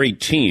for a great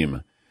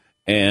team.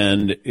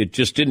 And it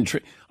just didn't.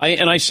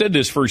 I said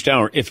this first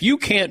hour. If you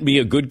can't be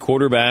a good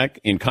quarterback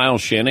in Kyle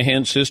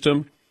Shanahan's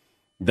system,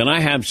 then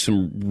I have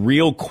some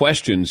real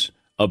questions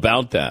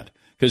about that.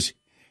 Because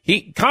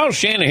Kyle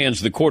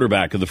Shanahan's the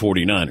quarterback of the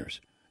 49ers.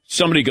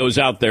 Somebody goes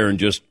out there and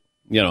just,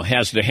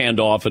 has to hand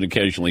off and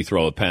occasionally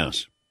throw a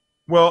pass.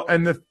 Well,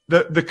 and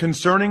the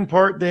concerning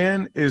part,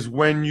 Dan, is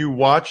when you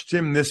watched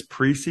him this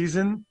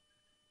preseason,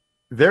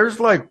 there's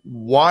like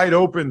wide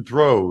open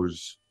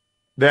throws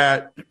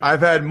that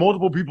I've had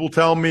multiple people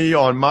tell me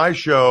on my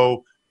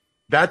show,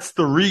 that's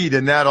the read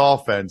in that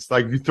offense.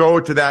 Like you throw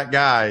it to that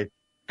guy,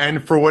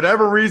 and for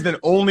whatever reason,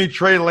 only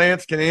Trey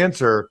Lance can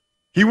answer.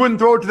 He wouldn't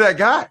throw it to that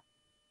guy.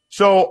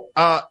 So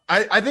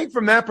I think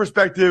from that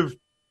perspective,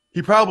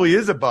 he probably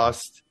is a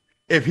bust.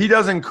 If he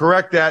doesn't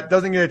correct that,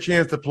 doesn't get a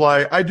chance to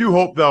play, I do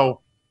hope,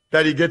 though,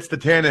 that he gets the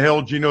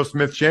Tannehill, Geno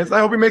Smith chance. I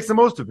hope he makes the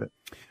most of it.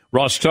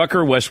 Ross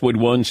Tucker, Westwood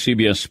One,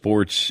 CBS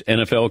Sports,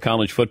 NFL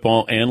college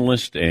football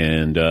analyst.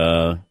 And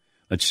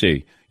let's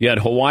see. You had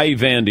Hawaii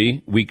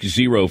Vandy, week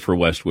 0 for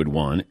Westwood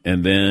One.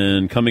 And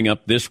then coming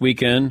up this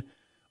weekend,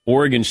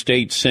 Oregon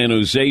State, San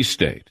Jose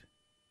State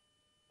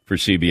for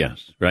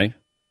CBS, right?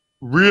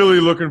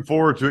 Really looking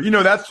forward to it.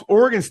 That's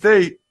Oregon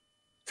State,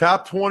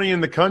 top 20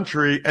 in the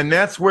country, and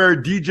that's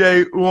where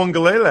DJ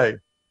Uiagalelei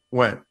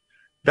went.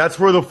 That's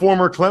where the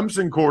former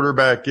Clemson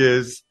quarterback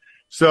is.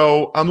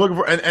 So I'm looking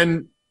for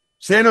and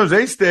San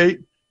Jose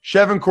State,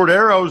 Chevin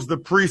Cordero is the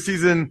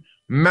preseason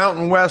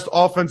Mountain West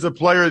Offensive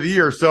Player of the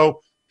Year.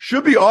 So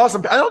should be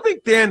awesome. I don't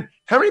think, Dan,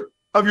 how many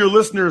of your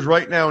listeners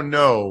right now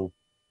know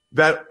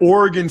that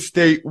Oregon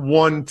State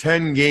won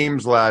 10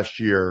 games last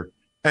year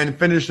and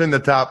finished in the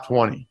top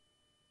 20?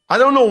 I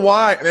don't know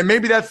why. And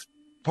maybe that's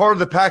part of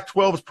the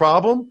Pac-12's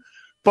problem,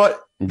 but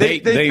they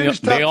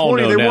finished top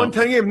 20. They won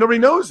 10 games. Nobody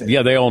knows it.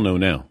 Yeah, they all know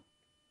now.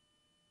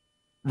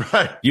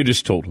 Right. You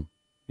just told them.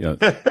 Yeah.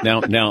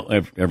 Now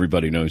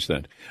everybody knows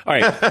that. All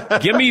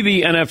right. Give me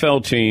the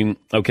NFL team.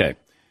 Okay.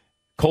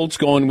 Colts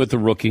going with the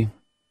rookie.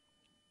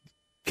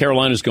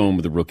 Carolina's going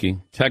with the rookie.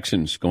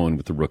 Texans going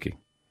with the rookie.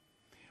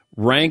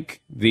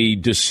 rank the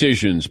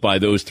decisions by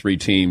those three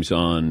teams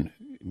on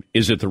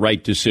is it the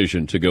right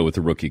decision to go with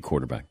the rookie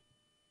quarterback?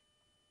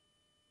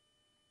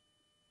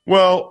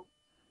 Well,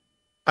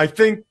 I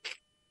think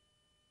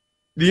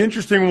the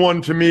interesting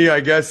one to me, I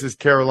guess, is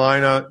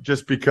Carolina,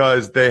 just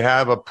because they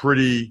have a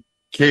pretty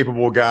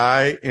capable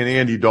guy in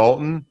Andy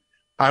Dalton.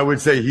 I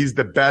would say he's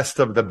the best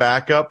of the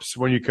backups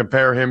when you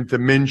compare him to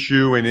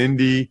Minshew in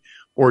Indy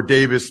or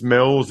Davis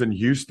Mills in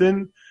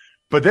Houston.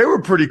 But they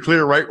were pretty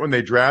clear right when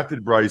they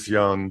drafted Bryce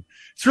Young.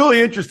 It's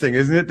really interesting,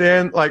 isn't it,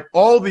 Dan? Like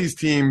all these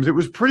teams, it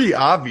was pretty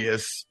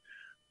obvious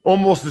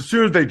almost as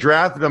soon as they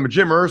drafted him.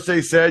 Jim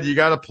Irsay said, you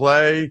got to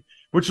play,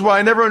 which is why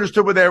I never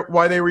understood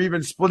why they were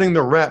even splitting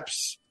the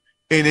reps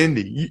in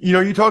Indy.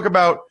 You talk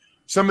about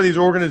some of these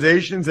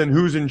organizations and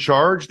who's in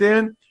charge,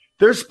 Dan.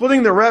 They're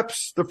splitting the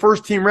reps, the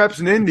first team reps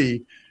in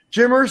Indy.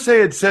 Jim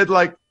Irsay had said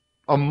like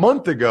a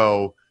month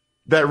ago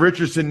that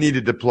Richardson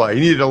needed to play.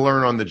 He needed to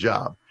learn on the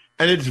job.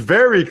 And it's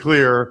very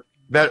clear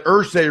that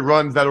Irsay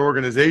runs that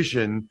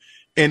organization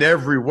in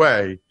every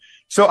way.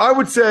 So I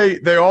would say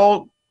they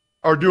all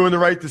are doing the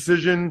right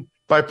decision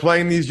by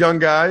playing these young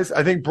guys.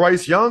 I think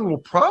Bryce Young will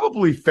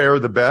probably fare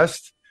the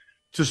best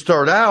to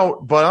start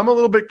out, but I'm a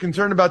little bit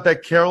concerned about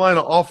that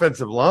Carolina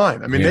offensive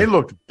line. I mean, they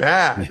looked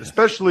bad,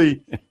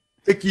 especially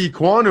Ike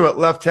Ekwonu at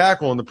left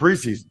tackle in the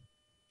preseason.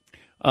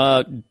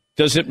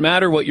 Does it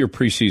matter what your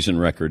preseason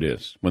record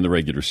is when the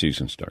regular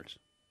season starts?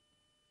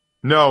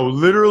 No,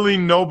 literally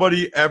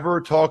nobody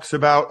ever talks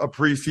about a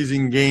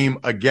preseason game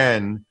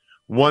again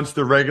once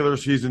the regular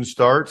season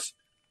starts,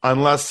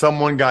 unless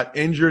someone got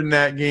injured in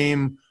that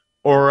game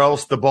or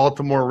else the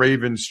Baltimore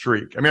Ravens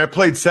streak. I mean, I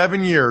played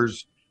 7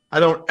 years. I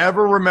don't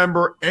ever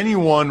remember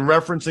anyone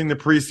referencing the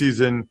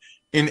preseason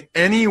in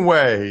any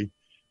way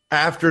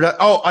after that.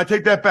 Oh, I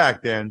take that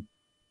back, Dan.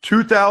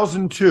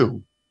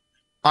 2002,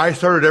 I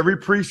started every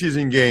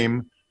preseason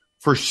game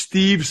for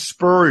Steve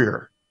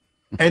Spurrier.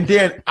 And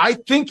Dan, I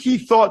think he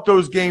thought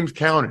those games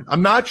counted.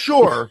 I'm not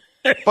sure,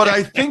 but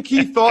I think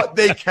he thought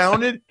they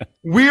counted.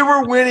 We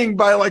were winning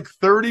by like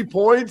 30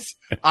 points.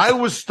 I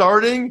was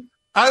starting.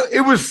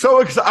 It was so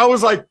exciting. I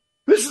was like,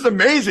 this is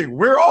amazing.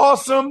 We're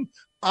awesome.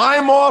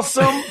 I'm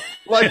awesome.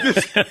 Like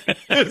this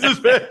is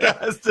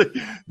fantastic.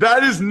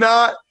 That is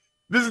not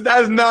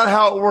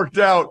how it worked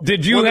out.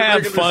 Did you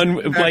have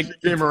fun? Like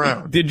came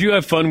around. Did you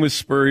have fun with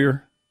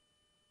Spurrier?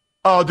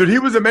 Oh, dude, he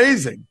was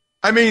amazing.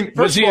 I mean,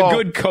 was he a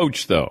good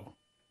coach though?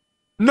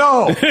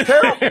 No,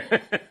 terrible.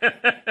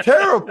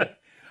 Terrible.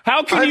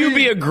 How can you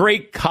be a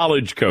great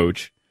college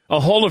coach, a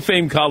Hall of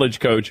Fame college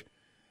coach,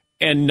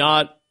 and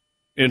not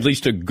at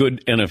least a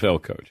good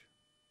NFL coach?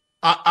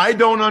 I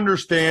don't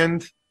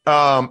understand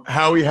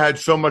how he had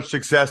so much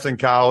success in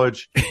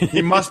college.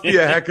 He must be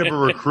a heck of a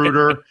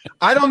recruiter.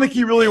 I don't think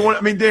he really wanted.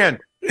 I mean, Dan,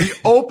 the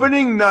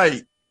opening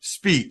night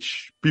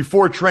speech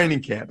before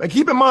training camp, and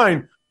keep in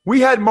mind,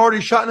 we had Marty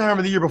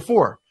Schottenheimer the year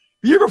before.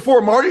 The year before,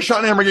 Marty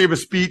Schottenheimer gave a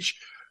speech.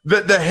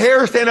 The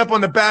hair stand up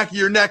on the back of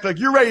your neck like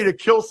you're ready to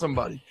kill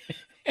somebody.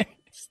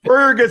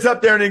 Spurrier gets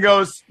up there and he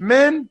goes,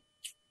 men,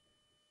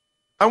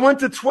 I went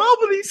to 12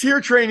 of these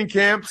here training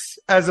camps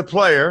as a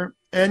player,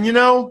 and,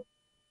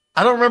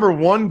 I don't remember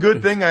one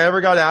good thing I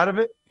ever got out of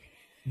it,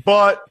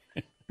 but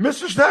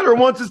Mr. Snyder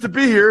wants us to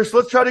be here, so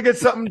let's try to get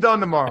something done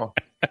tomorrow.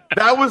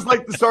 That was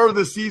like the start of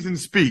the season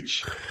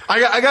speech.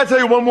 I got to tell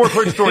you one more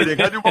quick story.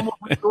 Can I do one more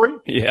quick story?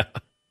 Yeah.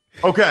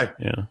 Okay.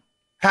 Yeah.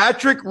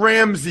 Patrick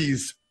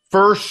Ramsey's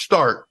first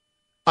start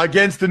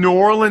against the New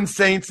Orleans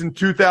Saints in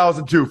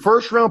 2002.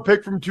 First round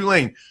pick from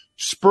Tulane.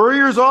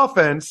 Spurrier's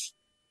offense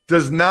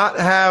does not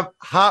have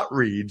hot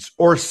reads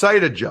or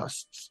sight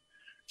adjusts.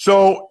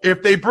 So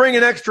if they bring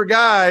an extra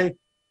guy,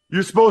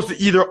 you're supposed to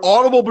either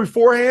audible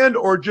beforehand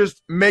or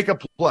just make a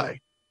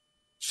play.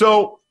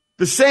 So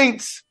the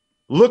Saints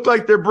look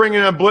like they're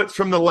bringing a blitz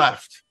from the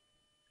left.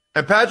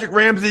 And Patrick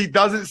Ramsey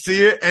doesn't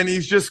see it, and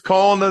he's just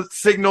calling the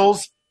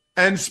signals.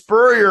 And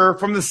Spurrier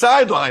from the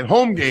sideline,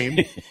 home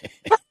game.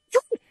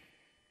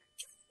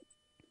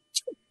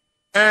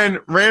 And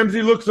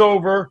Ramsey looks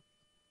over,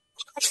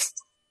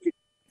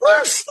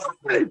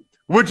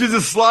 which is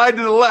a slide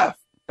to the left.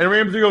 And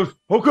Ramsey goes,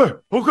 okay,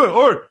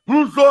 all right,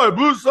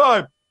 blue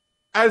side.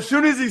 As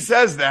soon as he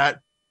says that,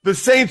 the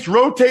Saints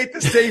rotate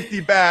the safety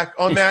back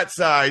on that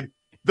side.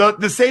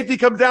 The safety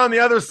comes down the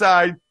other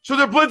side, so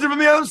they're blitzing from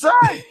the other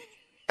side.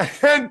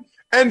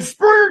 And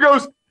Spurrier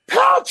goes,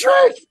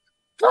 Patrick!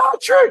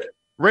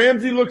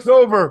 Ramsey looks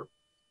over.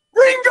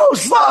 Ringo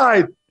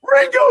slide.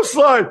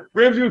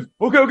 Ramsey goes,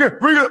 okay,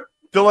 bring it up.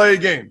 Delay a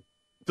game.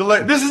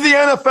 This is the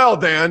NFL,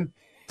 Dan.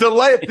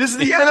 This is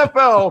the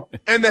NFL,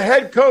 and the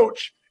head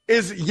coach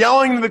is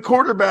yelling to the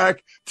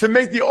quarterback to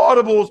make the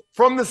audibles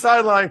from the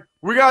sideline.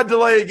 We got to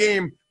delay a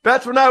game.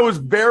 That's when I was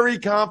very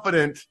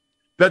confident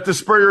that the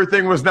Spurrier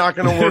thing was not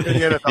going to work in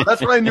the NFL.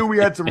 That's when I knew we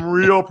had some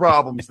real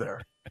problems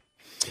there.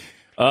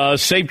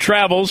 Safe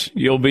travels.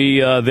 You'll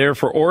be there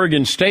for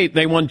Oregon State.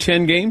 They won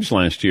 10 games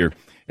last year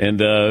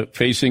and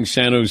facing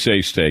San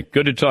Jose State.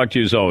 Good to talk to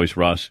you as always,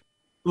 Ross.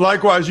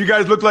 Likewise, you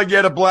guys looked like you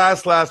had a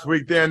blast last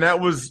week, Dan. That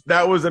was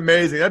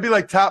amazing. That'd be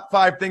like top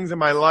 5 things in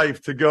my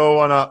life to go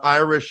on an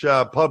Irish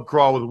pub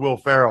crawl with Will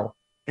Ferrell.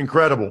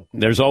 Incredible.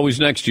 There's always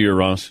next year,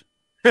 Ross.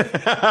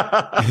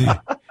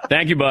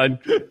 Thank you, bud.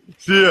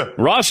 See ya.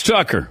 Ross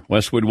Tucker,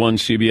 Westwood One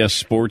CBS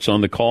Sports on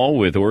the call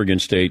with Oregon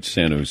State,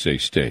 San Jose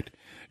State.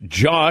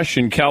 Josh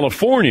in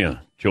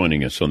California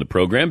joining us on the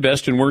program.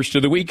 Best and worst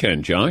of the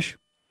weekend, Josh.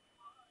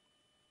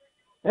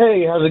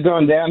 Hey, how's it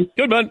going, Dan?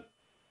 Good, bud.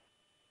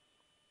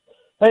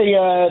 Hey,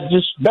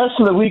 just best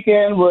of the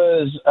weekend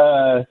was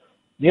I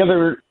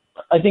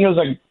think it was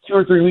like 2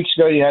 or 3 weeks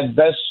ago, you had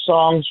best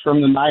songs from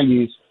the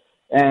 90s,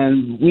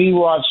 and we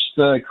watched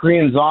the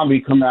Korean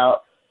Zombie come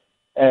out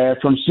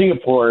from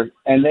Singapore,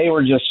 and they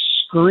were just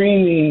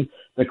screaming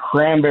the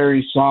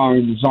Cranberries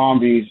song,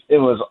 Zombies. It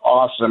was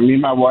awesome. Me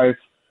and my wife,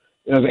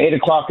 it was 8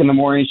 o'clock in the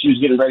morning, she was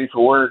getting ready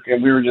for work,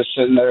 and we were just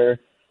sitting there,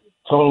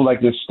 total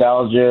like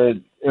nostalgia.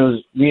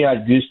 We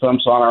had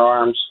goosebumps on our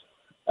arms.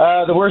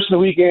 The worst of the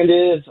weekend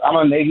is I'm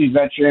a Navy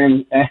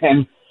veteran,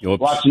 and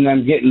watching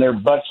them getting their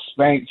butts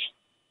spanked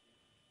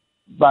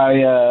by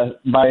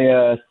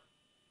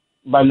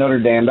Notre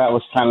Dame. That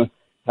was kind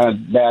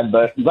of bad,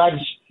 but I'm glad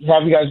to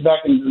have you guys back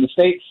in the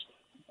States,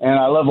 and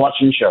I love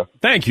watching the show.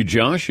 Thank you,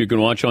 Josh. You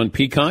can watch on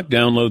Peacock.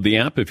 Download the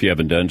app if you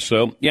haven't done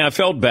so. Yeah, I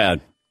felt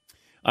bad.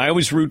 I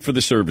always root for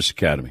the Service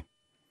Academy,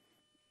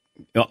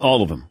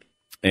 all of them,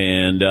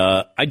 and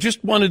I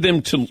just wanted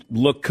them to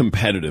look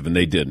competitive, and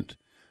they didn't.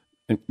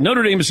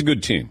 Notre Dame is a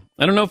good team.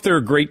 I don't know if they're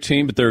a great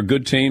team, but they're a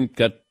good team.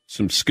 Got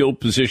some skilled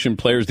position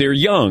players. They're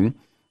young.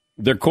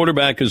 Their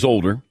quarterback is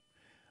older.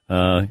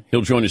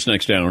 He'll join us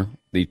next hour,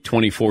 the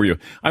 24-year-old.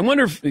 I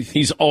wonder if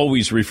he's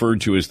always referred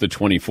to as the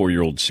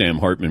 24-year-old Sam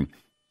Hartman,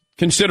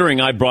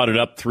 considering I brought it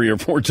up 3 or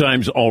 4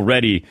 times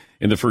already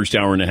in the first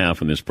hour and a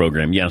half in this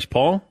program. Yes,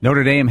 Paul?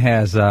 Notre Dame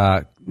has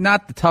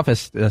not the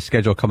toughest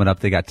schedule coming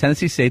up. They got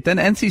Tennessee State, then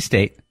NC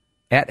State,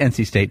 at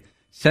NC State,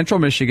 Central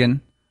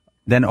Michigan,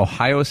 then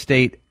Ohio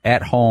State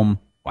at home.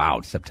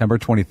 Wow, September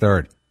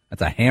 23rd.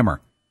 That's a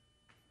hammer.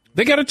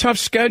 They got a tough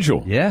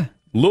schedule. Yeah.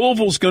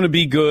 Louisville's going to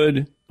be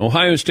good.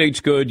 Ohio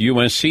State's good.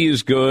 USC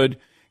is good.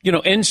 You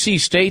know, NC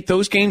State,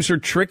 those games are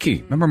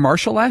tricky. Remember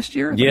Marshall last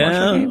year?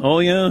 Yeah. Oh,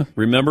 yeah.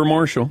 Remember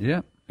Marshall?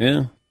 Yeah.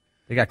 Yeah.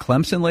 They got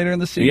Clemson later in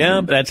the season.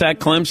 Yeah, that's at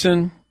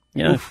Clemson.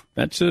 Yeah, Oof.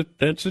 that's a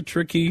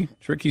tricky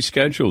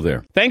schedule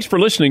there. Thanks for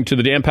listening to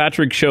the Dan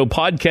Patrick Show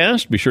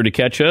podcast. Be sure to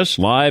catch us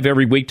live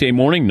every weekday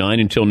morning, 9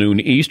 until noon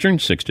Eastern,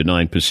 6 to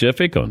 9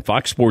 Pacific on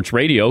Fox Sports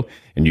Radio.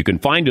 And you can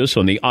find us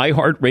on the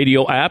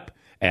iHeartRadio app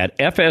at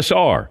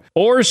FSR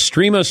or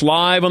stream us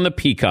live on the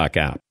Peacock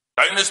app.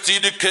 Dynasty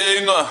the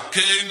King.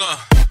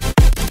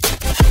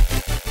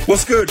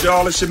 What's good,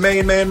 y'all? It's your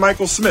main man,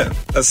 Michael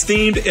Smith,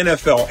 esteemed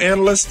NFL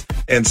analyst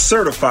and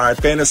certified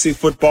fantasy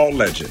football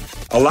legend.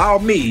 Allow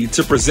me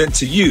to present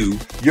to you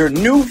your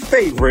new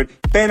favorite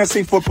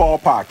fantasy football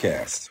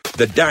podcast,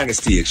 The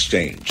Dynasty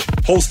Exchange,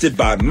 hosted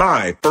by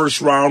my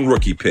first-round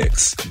rookie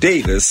picks,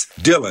 Davis,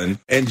 Dylan,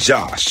 and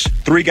Josh,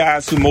 3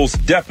 guys who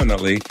most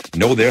definitely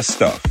know their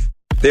stuff.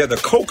 They're the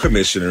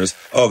co-commissioners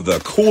of the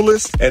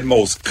coolest and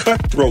most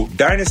cutthroat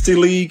dynasty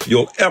league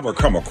you'll ever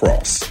come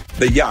across,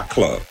 the Yacht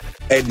Club.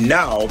 And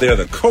now they're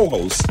the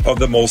co-hosts of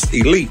the most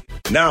elite.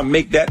 Now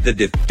make that the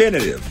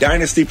definitive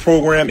dynasty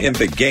program in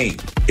the game.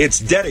 It's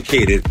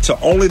dedicated to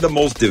only the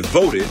most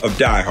devoted of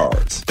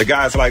diehards, the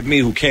guys like me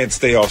who can't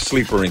stay off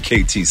Sleeper and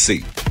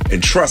KTC.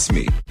 And trust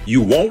me,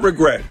 you won't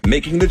regret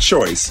making the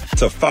choice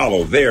to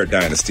follow their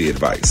dynasty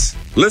advice.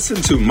 Listen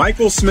to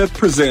Michael Smith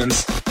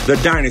Presents The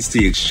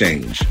Dynasty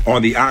Exchange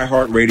on the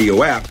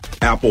iHeartRadio app,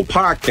 Apple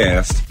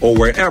Podcasts, or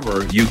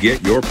wherever you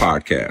get your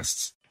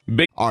podcasts.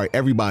 All right,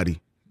 everybody,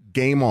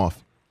 game off.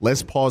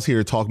 Let's pause here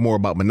to talk more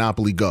about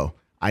Monopoly Go.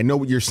 I know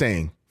what you're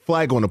saying.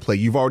 Flag on the play.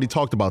 You've already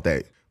talked about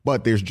that.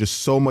 But there's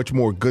just so much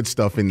more good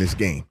stuff in this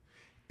game.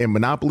 In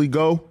Monopoly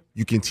Go,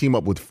 you can team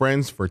up with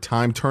friends for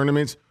time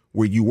tournaments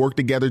where you work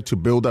together to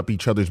build up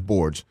each other's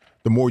boards.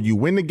 The more you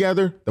win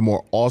together, the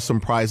more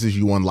awesome prizes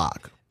you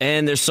unlock.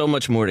 And there's so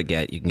much more to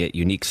get. You can get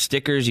unique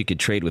stickers. You could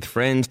trade with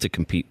friends to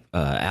compete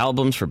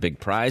albums for big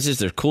prizes.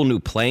 There's cool new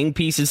playing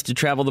pieces to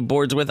travel the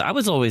boards with. I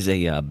was always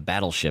a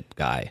Battleship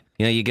guy.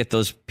 You know, you get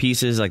those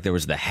pieces, like there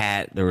was the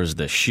hat, there was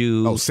the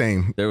shoe. Oh,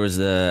 same. I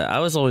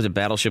was always a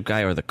Battleship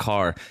guy, or the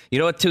car. You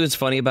know what, too, is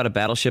funny about a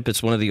Battleship?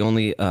 It's one of the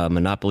only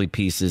Monopoly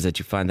pieces that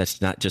you find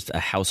that's not just a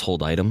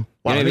household item.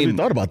 Wow, You know I what never even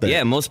thought about that.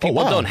 Yeah, most people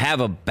wow. don't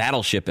have a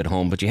Battleship at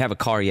home, but you have a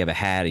car, you have a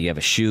hat, you have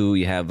a shoe,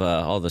 you have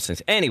all those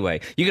things. Anyway,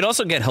 you could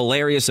also get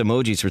hilarious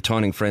emojis for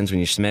taunting friends when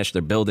you smash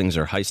their buildings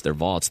or heist their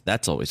vaults.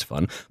 That's always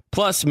fun.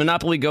 Plus,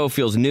 Monopoly Go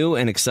feels new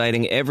and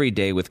exciting every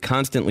day with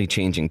constantly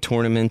changing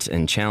tournaments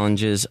and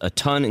challenges. A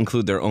ton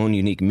include their own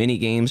unique mini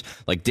games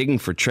like digging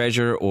for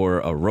treasure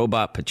or a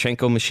robot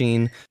Pachinko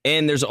machine.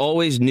 And there's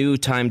always new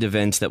timed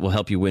events that will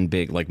help you win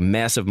big, like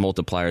massive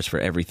multipliers for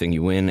everything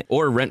you win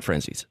or rent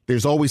frenzies.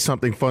 There's always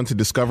something fun to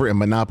discover in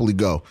Monopoly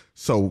Go.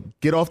 So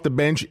get off the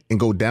bench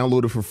and go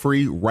download it for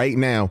free right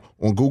now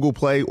on Google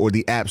Play or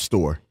the App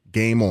Store.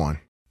 Game on.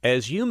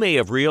 As you may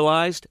have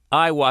realized,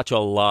 I watch a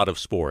lot of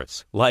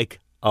sports, like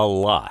A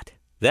lot.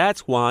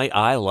 That's why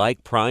I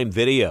like Prime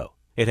Video.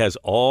 It has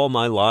all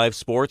my live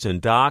sports and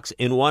docs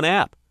in one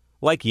app,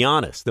 like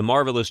Giannis, The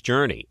Marvelous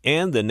Journey,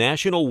 and the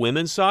National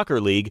Women's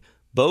Soccer League,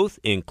 both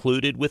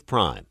included with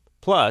Prime.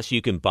 Plus,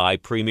 you can buy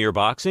Premier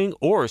Boxing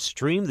or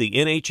stream the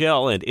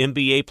NHL and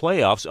NBA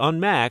playoffs on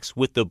Max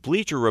with the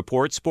Bleacher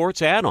Report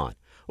Sports add-on,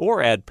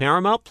 or add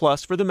Paramount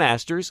Plus for the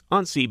Masters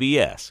on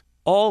CBS.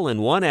 All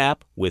in one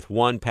app with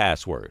one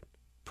password.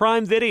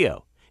 Prime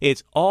Video.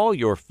 It's all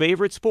your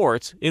favorite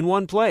sports in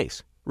one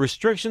place.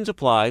 Restrictions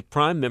apply.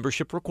 Prime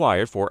membership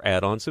required for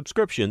add-on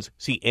subscriptions.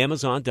 See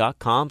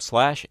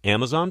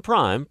Amazon.com/Amazon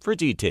Prime for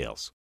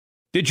details.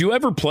 Did you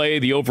ever play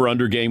the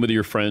over-under game with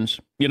your friends?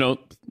 You know,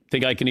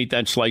 think I can eat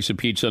that slice of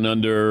pizza in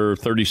under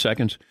 30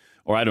 seconds?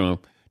 Or I don't know,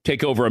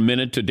 take over a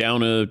minute to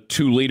down a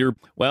 2-liter?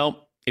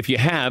 Well, if you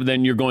have,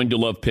 then you're going to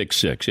love Pick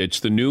Six.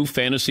 It's the new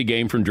fantasy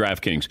game from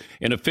DraftKings,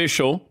 an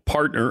official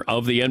partner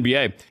of the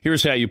NBA.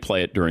 Here's how you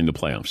play it during the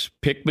playoffs.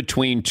 Pick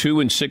between 2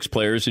 and 6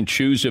 players and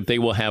choose if they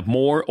will have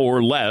more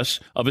or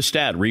less of a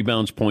stat,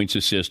 rebounds, points,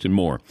 assists, and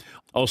more.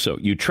 Also,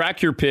 you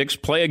track your picks,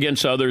 play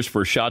against others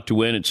for a shot to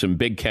win and some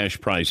big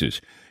cash prizes.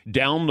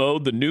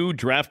 Download the new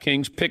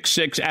DraftKings Pick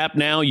Six app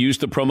now. Use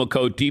the promo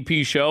code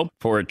DPShow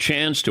for a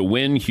chance to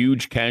win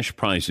huge cash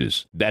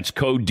prizes. That's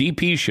code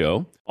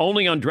DPShow.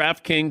 Only on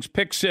DraftKings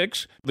Pick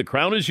Six. The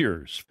crown is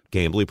yours.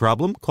 Gambling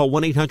problem? Call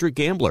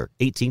 1-800-GAMBLER.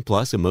 18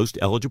 plus in most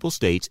eligible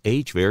states.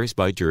 Age varies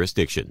by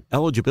jurisdiction.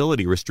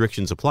 Eligibility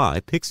restrictions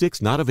apply. Pick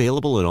Six not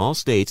available in all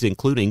states,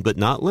 including but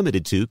not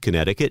limited to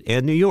Connecticut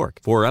and New York.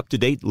 For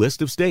up-to-date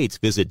list of states,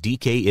 visit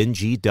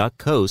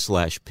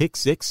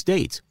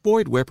dkng.co/pick6states.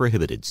 Void where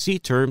prohibited. See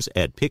terms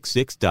at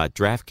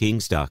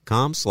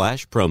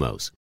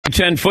pick6.draftkings.com/promos.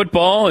 10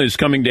 football is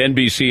coming to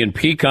NBC and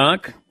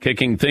Peacock,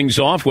 kicking things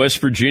off West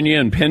Virginia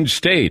and Penn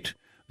State.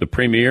 The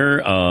premiere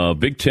of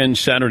Big Ten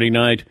Saturday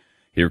night.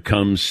 Here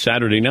comes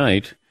Saturday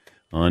night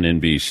on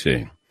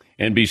NBC.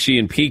 NBC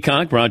and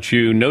Peacock brought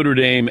you Notre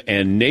Dame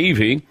and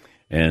Navy.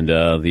 And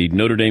the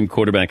Notre Dame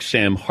quarterback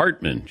Sam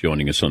Hartman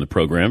joining us on the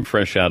program,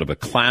 fresh out of a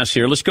class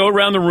here. Let's go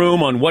around the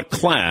room on what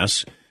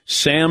class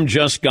Sam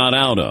just got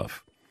out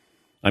of.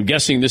 I'm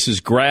guessing this is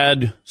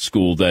grad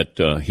school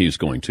that he's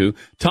going to.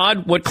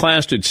 Todd, what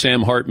class did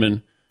Sam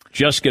Hartman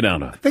just get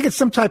out of? I think it's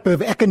some type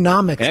of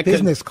economics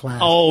business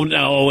class. Oh,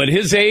 no. At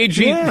his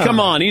age? Come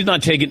on. He's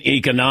not taking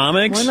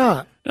economics. Why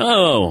not?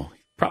 Oh,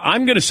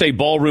 I'm going to say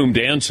ballroom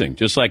dancing,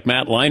 just like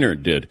Matt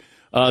Leinart did.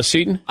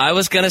 Seton? I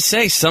was going to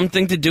say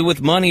something to do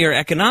with money or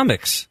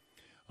economics.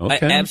 Okay.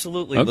 I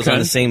absolutely was on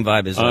the same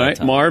vibe as all right,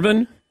 Tom. Marvin?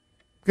 I'm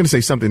going to say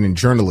something in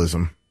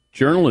journalism.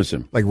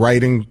 Journalism. Like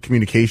writing,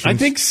 communications. I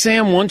think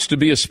Sam wants to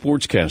be a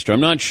sportscaster. I'm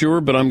not sure,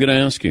 but I'm going to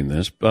ask him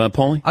this.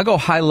 Paulie? I'll go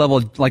high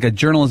level, like a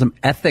journalism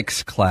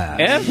ethics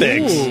class.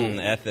 Ethics?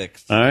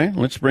 Ethics. All right,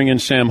 let's bring in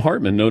Sam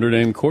Hartman, Notre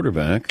Dame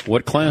quarterback.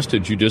 What class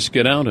did you just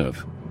get out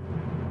of?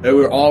 They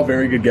were all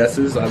very good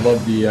guesses. I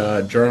love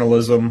the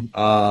journalism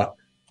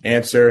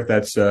answer.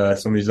 That's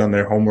somebody's done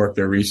their homework,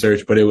 their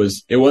research, but it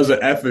was an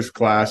ethics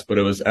class, but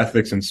it was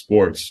ethics in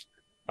sports.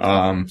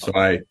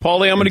 Paulie,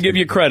 I'm going to give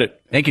you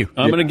credit. Thank you.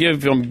 I'm going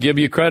to give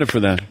you credit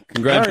for that.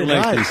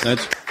 Congratulations.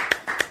 Nice.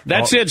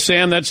 That's it,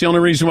 Sam. That's the only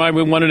reason why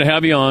we wanted to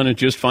have you on and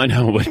just find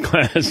out what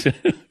class.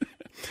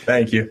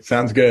 Thank you.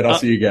 Sounds good. I'll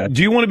see you guys.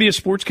 Do you want to be a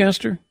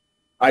sportscaster?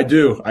 I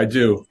do.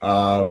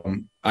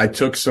 I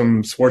took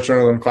some sports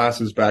journalism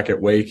classes back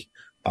at Wake,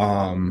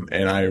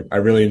 and I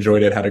really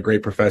enjoyed it. Had a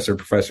great professor,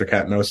 Professor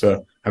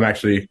Catanosa. I'm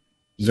actually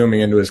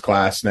zooming into his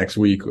class next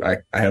week. I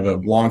have a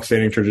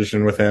long-standing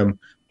tradition with him.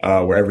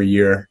 Where every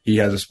year he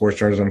has a sports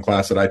journalism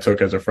class that I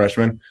took as a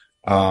freshman,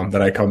 that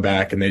I come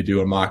back and they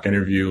do a mock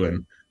interview.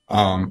 And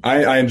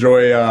I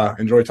enjoy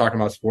talking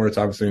about sports,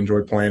 obviously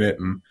enjoy playing it.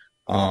 And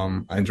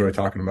I enjoy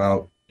talking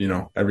about,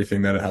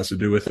 everything that it has to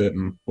do with it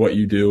and what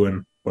you do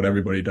and what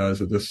everybody does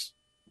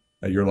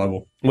at your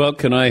level. Well,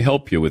 can I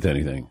help you with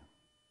anything?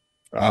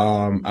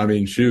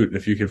 Shoot,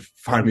 if you could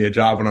find me a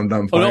job when I'm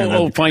done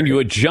playing. Find you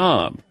a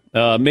job.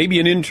 Maybe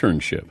an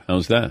internship.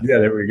 How's that? Yeah,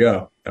 there we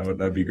go.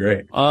 That'd be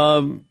great.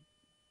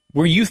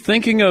 Were you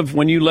thinking of,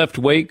 when you left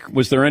Wake,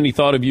 was there any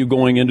thought of you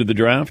going into the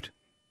draft?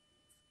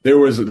 There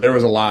was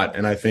a lot.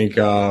 And I think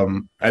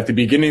at the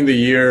beginning of the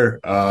year,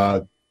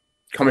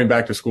 coming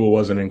back to school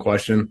wasn't in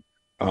question.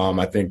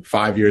 I think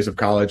 5 years of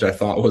college I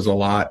thought was a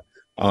lot.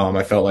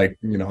 I felt like,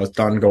 I was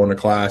done going to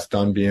class,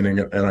 done being in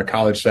a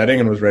college setting,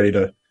 and was ready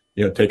to,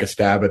 take a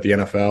stab at the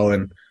NFL.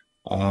 And,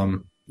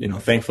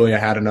 thankfully I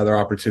had another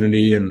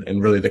opportunity,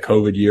 and really the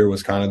COVID year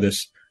was kind of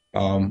this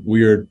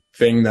weird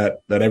thing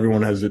that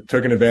everyone has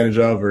taken advantage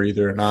of or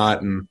either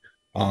not. And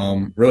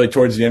really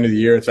towards the end of the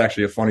year, it's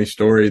actually a funny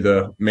story.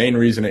 The main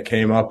reason it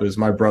came up is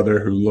my brother,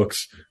 who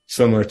looks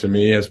similar to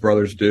me, as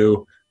brothers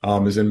do,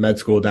 is in med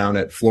school down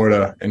at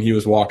Florida, and he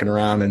was walking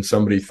around and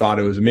somebody thought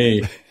it was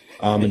me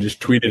and just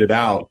tweeted it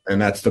out.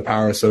 And that's the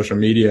power of social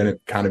media. And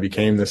it kind of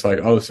became this like,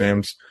 oh,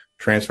 Sam's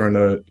transferring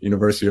to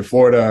University of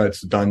Florida.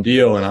 It's a done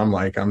deal. And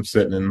I'm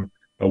sitting in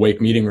a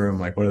Wake meeting room,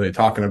 like, what are they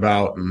talking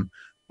about? And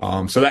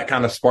so that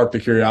kind of sparked the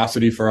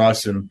curiosity for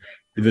us. And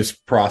this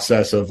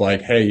process of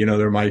like, hey, you know,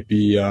 there might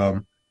be,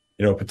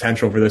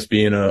 potential for this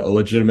being a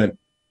legitimate,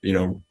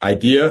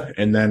 idea.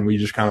 And then we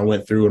just kind of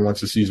went through, and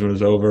once the season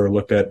was over,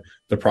 looked at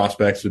the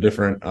prospects of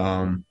different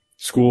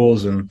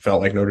schools and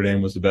felt like Notre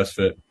Dame was the best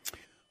fit.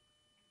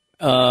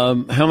 How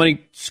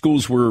many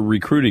schools were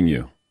recruiting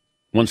you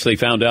once they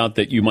found out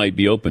that you might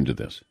be open to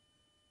this?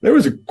 There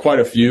was quite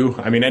a few.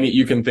 I mean,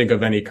 you can think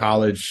of any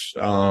college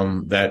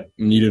that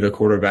needed a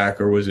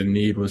quarterback or was in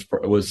need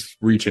was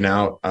reaching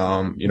out.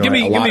 Give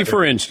me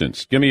for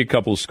instance. Give me a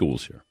couple of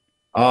schools here.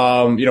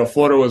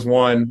 Florida was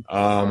one.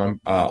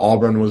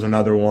 Auburn was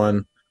another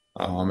one.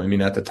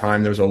 At the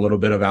time there was a little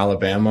bit of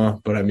Alabama,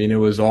 but it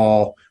was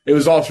all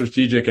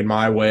strategic in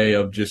my way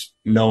of just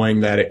knowing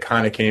that it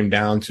kind of came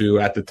down to,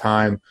 at the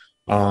time,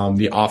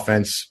 the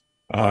offense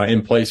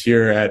in place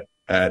here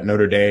at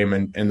Notre Dame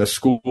and the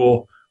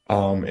school.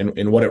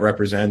 And what it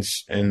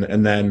represents.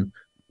 And then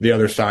the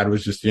other side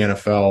was just the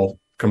NFL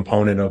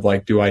component of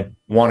like, do I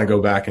want to go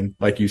back and,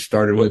 like you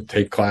started with,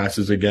 take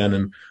classes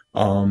again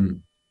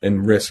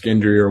and risk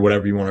injury or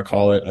whatever you want to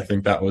call it. I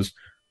think that was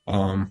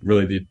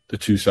really the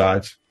two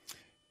sides.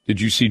 Did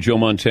you see Joe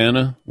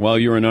Montana while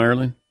you were in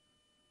Ireland?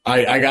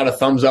 I got a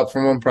thumbs up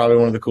from him. Probably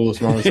one of the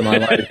coolest moments of my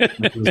life.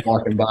 He was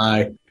walking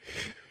by.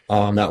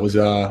 That was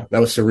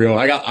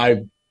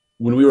surreal.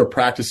 When we were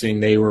practicing,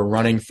 they were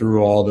running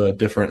through all the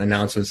different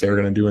announcements they were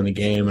going to do in the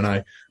game, and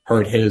I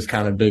heard his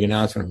kind of big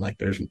announcement. I'm like,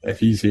 if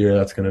he's here,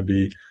 that's going to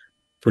be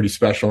pretty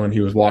special. And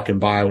he was walking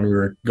by when we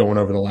were going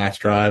over the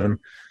last drive and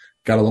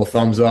got a little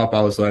thumbs up.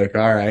 I was like,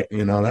 all right,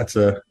 that's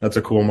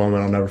a cool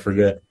moment I'll never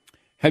forget.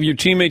 Have your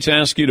teammates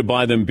asked you to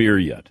buy them beer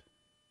yet?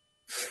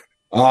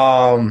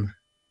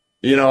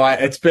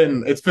 It's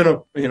been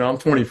I'm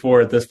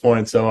 24 at this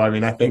point, so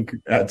I think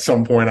at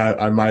some point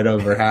I might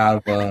have or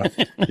have.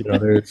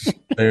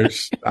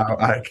 There's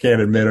I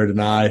can't admit or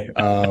deny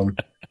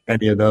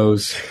any of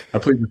those. I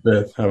plead the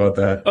fifth. How about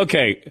that?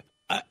 Okay,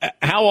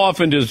 how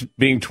often does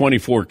being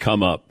 24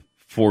 come up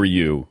for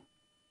you?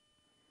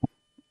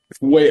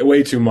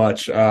 Way too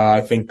much.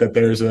 I think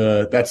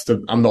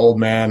that I'm the old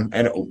man,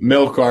 and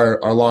Milk,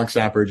 our long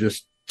snapper,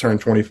 just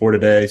turned 24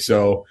 today,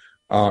 so.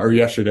 Or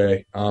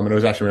yesterday. And it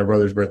was actually my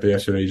brother's birthday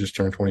yesterday. He just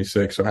turned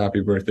 26. So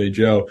happy birthday,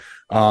 Joe.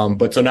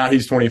 But so now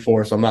he's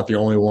 24. So I'm not the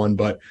only one,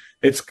 but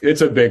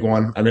it's a big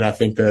one. I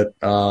think that,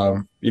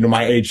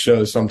 my age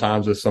shows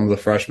sometimes with some of the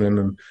freshmen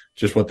and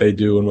just what they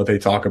do and what they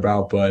talk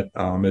about. But,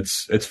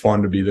 it's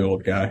fun to be the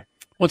old guy.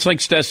 Well, it's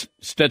like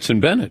Stetson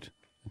Bennett.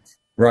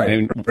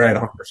 Right. Right.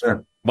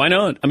 100%. Why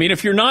not?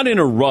 If you're not in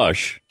a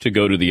rush to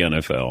go to the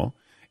NFL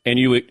and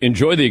you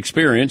enjoy the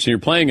experience and you're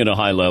playing at a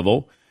high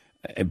level,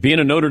 being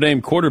a Notre Dame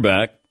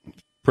quarterback,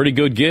 pretty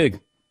good gig.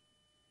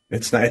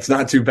 It's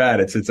not too bad.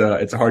 It's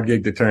a hard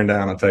gig to turn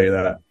down, I'll tell you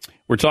that.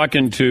 We're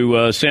talking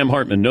to Sam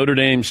Hartman, Notre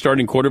Dame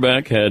starting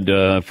quarterback, had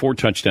 4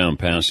 touchdown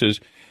passes.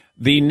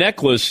 The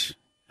necklace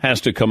has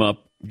to come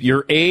up.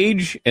 Your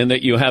age and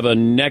that you have a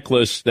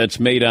necklace that's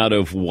made out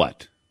of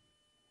what?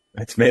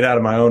 It's made out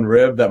of my own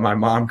rib that my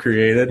mom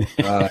created.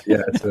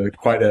 It's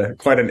quite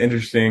an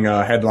interesting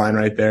headline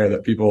right there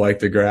that people like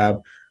to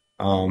grab.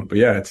 But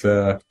yeah, it's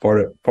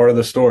part of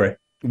the story.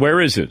 Where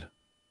is it?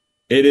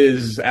 It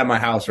is at my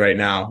house right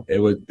now. It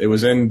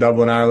was in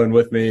Dublin, Ireland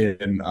with me,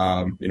 and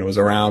it was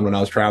around when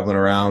I was traveling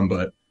around,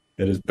 but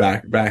it is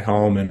back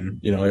home, and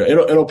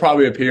it'll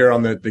probably appear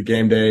on the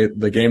game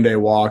day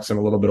walks and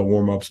a little bit of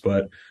warm ups,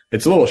 but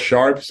it's a little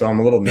sharp, so I'm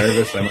a little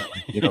nervous. I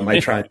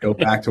might try and go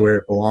back to where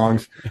it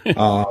belongs.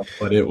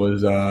 But it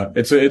was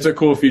it's a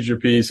cool feature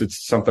piece.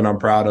 It's something I'm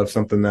proud of,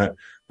 something that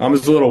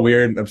it's a little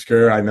weird and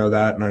obscure. I know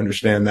that and I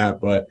understand that,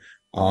 but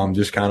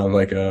just kind of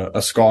like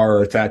a scar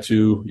or a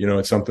tattoo,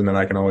 it's something that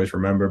I can always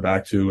remember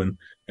back to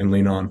and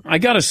lean on. I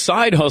got a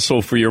side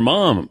hustle for your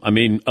mom.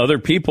 Other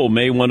people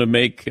may want to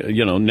make,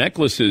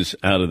 necklaces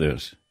out of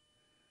this.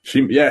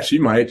 She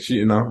might.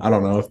 I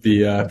don't know if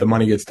the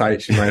money gets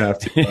tight, she might have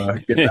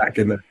to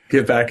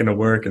get back into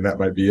work, and that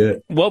might be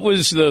it. What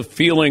was the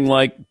feeling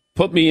like?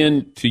 Put me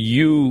into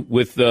you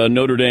with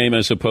Notre Dame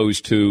as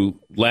opposed to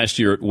last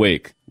year at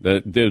Wake.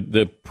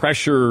 The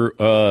pressure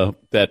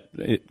that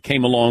it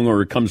came along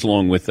or comes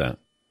along with that.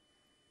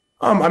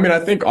 I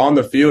think on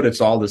the field it's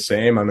all the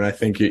same. I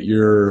think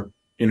you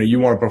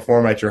want to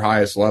perform at your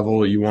highest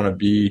level. You want to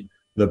be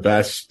the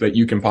best that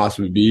you can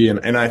possibly be,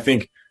 and I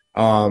think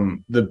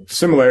the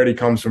similarity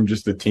comes from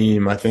just the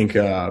team. I think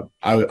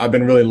I've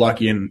been really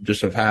lucky and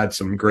just have had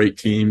some great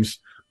teams.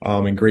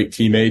 And great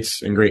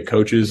teammates and great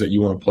coaches that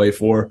you want to play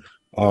for.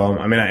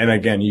 And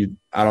again,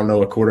 I don't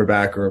know a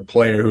quarterback or a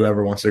player who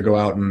ever wants to go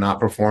out and not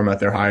perform at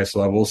their highest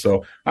level.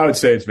 So I would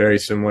say it's very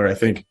similar. I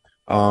think,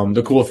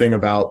 the cool thing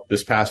about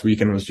this past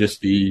weekend was just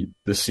the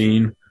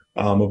scene,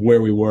 of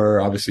where we were,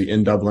 obviously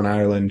in Dublin,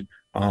 Ireland,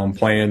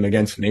 playing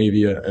against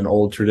Navy, an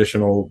old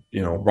traditional,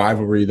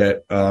 rivalry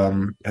that,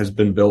 has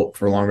been built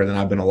for longer than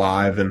I've been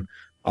alive. And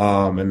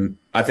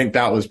I think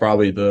that was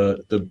probably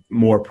the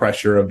more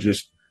pressure of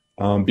just,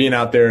 being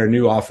out there,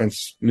 new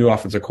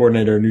offensive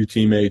coordinator, new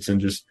teammates,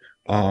 and just,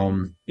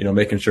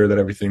 making sure that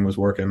everything was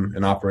working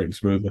and operating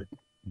smoothly.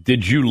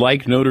 Did you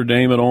like Notre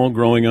Dame at all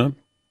growing up?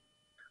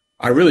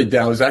 I really did.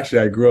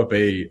 I grew up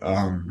and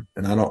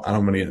I don't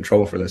want to get in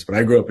trouble for this, but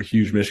I grew up a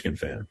huge Michigan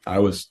fan. I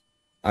was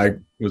a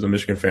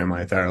Michigan fan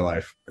my entire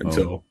life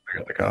until I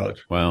got to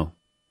college. Wow.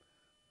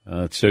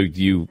 So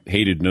you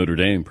hated Notre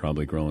Dame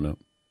probably growing up.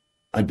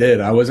 I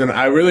did. I wasn't.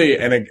 I really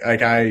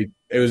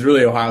it was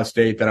really Ohio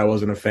State that I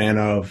wasn't a fan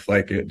of,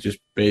 just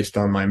based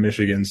on my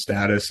Michigan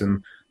status.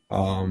 And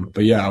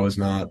but yeah, I was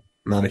not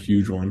a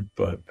huge one.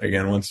 But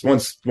again, once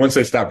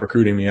they stopped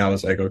recruiting me, I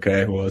was like,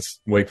 okay, well,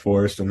 it's Wake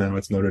Forest, and now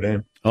it's Notre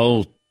Dame.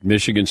 Oh,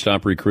 Michigan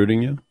stopped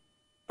recruiting you?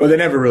 Well, they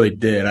never really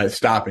did.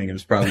 Stopping it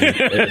was probably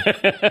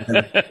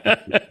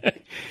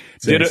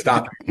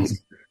stopping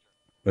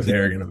was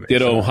arrogant of me.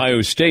 Did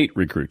Ohio State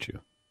recruit you?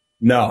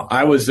 No,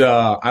 I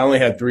only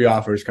had 3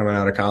 offers coming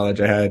out of college.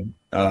 I had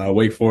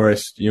Wake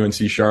Forest, UNC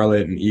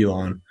Charlotte, and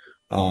Elon.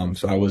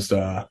 So I was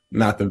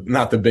not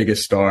the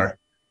biggest star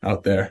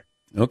out there.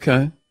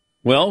 Okay.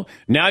 Well,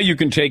 now you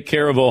can take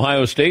care of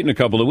Ohio State in a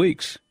couple of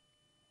weeks.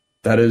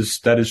 That is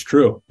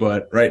true.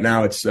 But right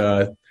now it's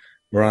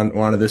we're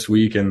on to this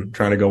week and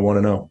trying to go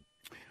 1-0.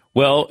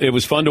 Well, it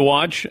was fun to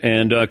watch,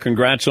 and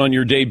congrats on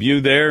your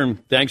debut there,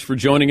 and thanks for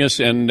joining us.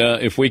 And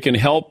if we can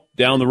help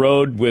down the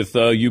road with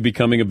you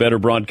becoming a better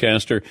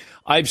broadcaster,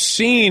 I've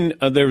seen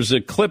there was a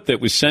clip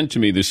that was sent to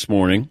me this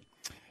morning,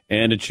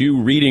 and it's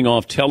you reading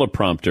off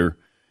teleprompter,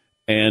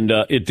 and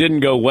it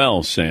didn't go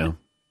well, Sam.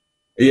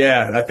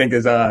 Yeah, I think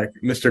it's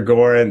Mr.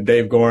 Gorin,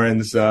 Dave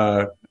Gorin's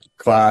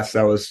class.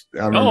 I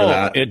remember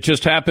that. It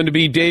just happened to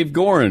be Dave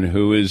Gorin,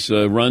 who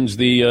runs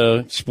the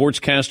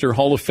Sportscaster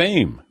Hall of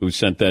Fame, who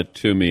sent that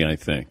to me, I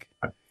think.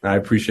 I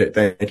appreciate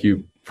it. Thank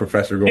you,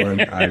 Professor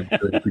Gorin. I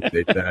really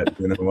appreciate that.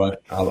 You know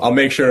what? I'll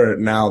make sure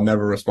now I'll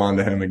never respond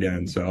to him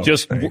again. So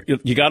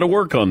you got to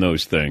work on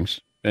those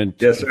things. And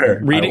yes, sir.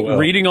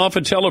 Reading off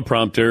a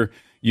teleprompter,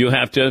 you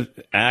have to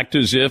act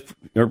as if,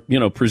 or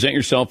present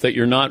yourself that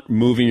you're not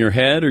moving your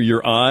head or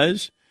your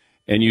eyes,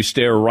 and you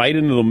stare right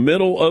into the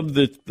middle of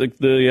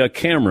the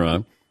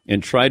camera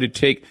and try to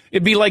take.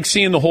 It'd be like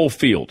seeing the whole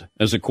field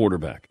as a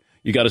quarterback.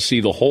 You got to see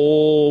the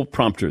whole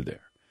prompter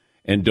there,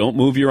 and don't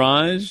move your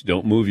eyes,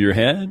 don't move your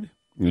head,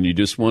 and you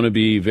just want to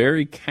be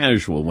very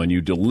casual when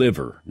you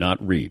deliver,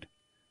 not read.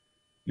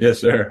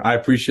 Yes, sir. I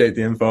appreciate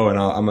the info,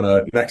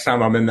 and next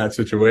time I'm in that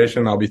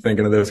situation, I'll be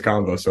thinking of this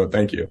combo. So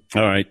thank you.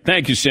 All right.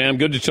 Thank you, Sam.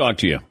 Good to talk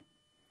to you.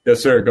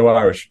 Yes, sir. Go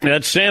Irish.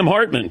 That's Sam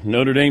Hartman,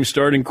 Notre Dame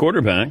starting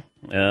quarterback.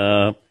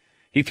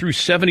 He threw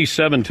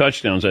 77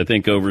 touchdowns, I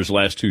think, over his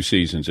last 2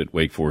 seasons at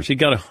Wake Forest. He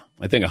got,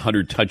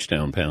 100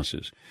 touchdown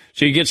passes.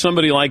 So you get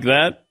somebody like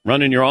that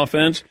running your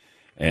offense,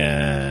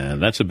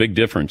 and that's a big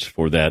difference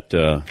for that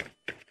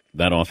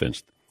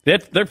offense.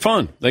 They're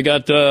fun. They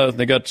got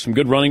some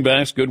good running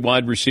backs, good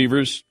wide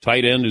receivers,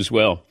 tight end as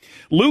well.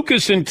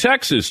 Lucas in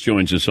Texas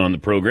joins us on the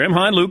program.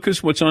 Hi,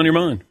 Lucas. What's on your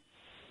mind?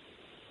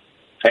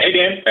 Hey,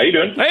 Dan. How you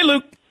doing? Hey,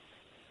 Luke.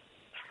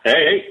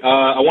 Hey.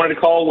 I wanted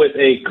to call with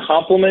a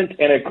compliment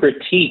and a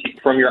critique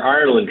from your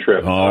Ireland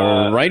trip.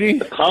 All righty.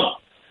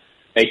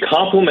 A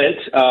compliment.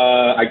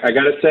 I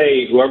got to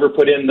say, whoever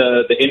put in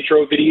the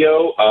intro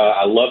video,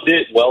 I loved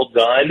it. Well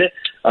done.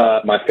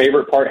 My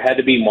favorite part had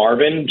to be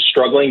Marvin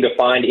struggling to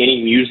find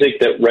any music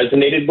that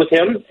resonated with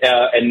him,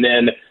 and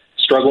then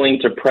struggling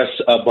to press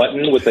a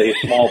button with a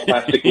small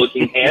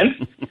plastic-looking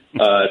hand.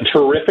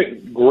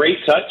 Terrific. Great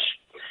touch.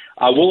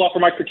 I will offer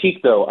my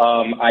critique, though.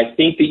 I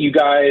think that you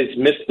guys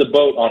missed the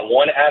boat on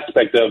one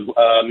aspect of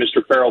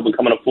Mr. Farrell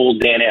becoming a full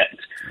Danette.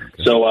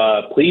 Okay. So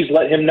please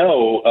let him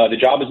know the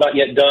job is not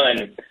yet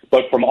done.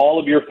 But from all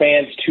of your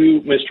fans to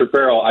Mr.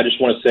 Farrell, I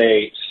just want to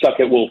say, suck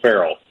it, Will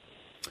Ferrell.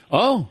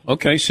 Oh,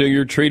 okay. So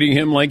you're treating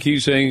him like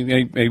he's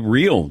a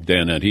real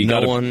Danette.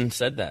 No one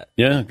said that.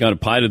 Yeah, got a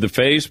pie to the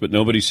face, but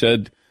nobody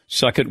said,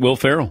 suck it, Will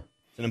Ferrell.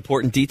 It's an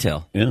important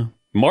detail. Yeah.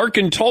 Mark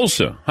in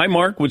Tulsa. Hi,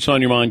 Mark. What's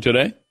on your mind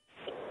today?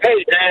 Hey,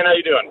 Dan, how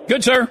you doing?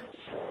 Good, sir.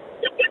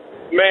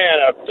 Man,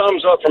 a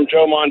thumbs up from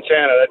Joe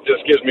Montana. That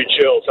just gives me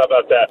chills. How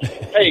about that?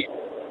 Hey,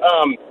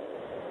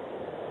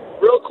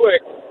 real quick,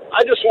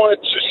 I just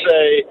wanted to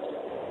say,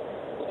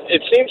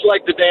 it seems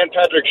like the Dan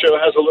Patrick Show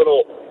has a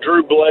little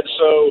Drew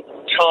Bledsoe,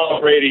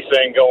 Tom Brady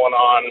thing going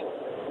on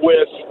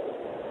with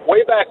way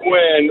back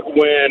when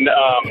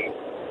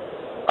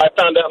I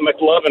found out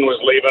McLovin was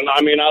leaving.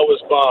 I mean, I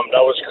was bummed.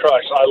 I was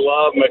crushed. I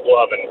love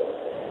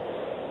McLovin.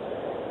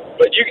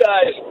 But you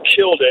guys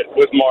killed it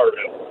with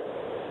Marvin.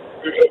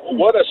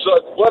 What a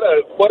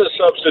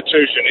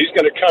substitution. He's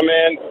going to come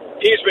in.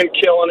 He's been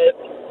killing it.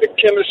 The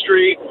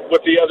chemistry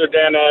with the other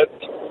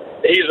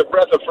Danettes. He's a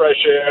breath of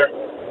fresh air,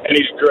 and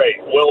he's great.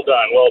 Well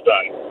done. Well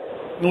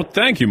done. Well,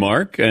 thank you,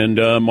 Mark. And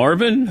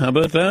Marvin, how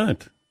about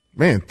that?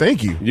 Man,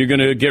 thank you. You're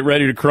going to get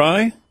ready to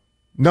cry?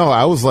 No,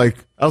 I was like,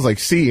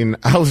 seeing.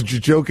 I was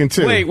just joking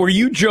too. Wait, were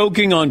you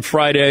joking on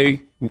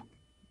Friday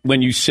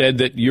when you said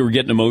that you were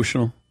getting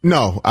emotional?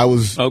 No, I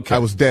was. Okay. I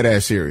was dead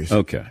ass serious.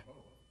 Okay,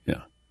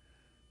 yeah,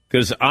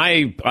 because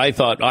I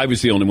thought I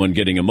was the only one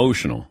getting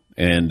emotional,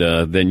 and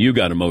then you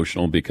got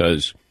emotional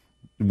because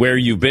where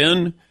you've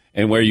been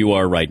and where you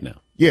are right now.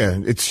 Yeah,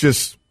 it's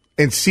just,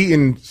 and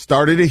Seton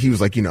started it. He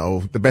was like,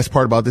 the best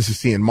part about this is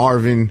seeing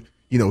Marvin,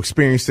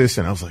 experienced this.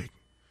 And I was like,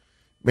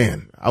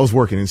 man, I was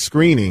working in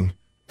screening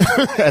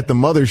at the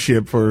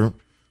mothership for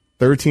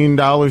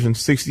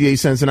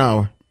 $13.68 an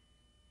hour.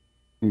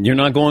 You're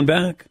not going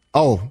back?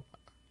 Oh,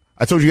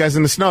 I told you guys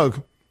in the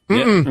snug.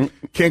 Yeah.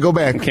 Can't go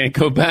back. Can't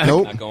go back.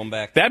 Nope. Not going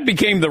back. That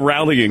became the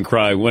rallying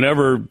cry.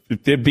 Whenever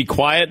it'd be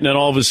quiet, and then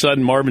all of a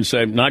sudden Marvin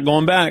said, not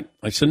going back.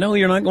 I said, no,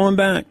 you're not going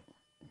back.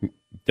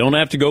 Don't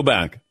have to go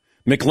back.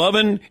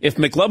 McLovin, if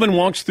McLovin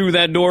walks through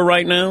that door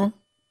right now,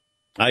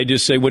 I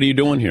just say, what are you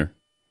doing here?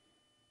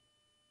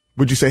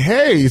 Would you say,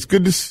 hey, it's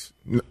good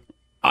to...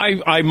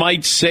 I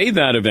might say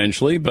that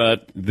eventually,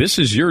 but this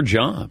is your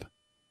job.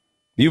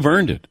 You've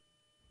earned it.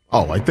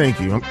 Oh, I thank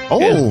you.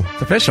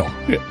 It's official.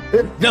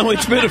 No,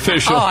 it's been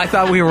official. Oh, I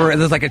thought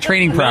there's like a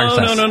training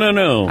process.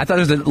 No. I thought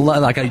it was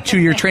like a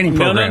 2-year training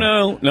program.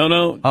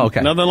 No. Oh,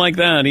 okay. Nothing like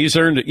that. He's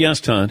earned it.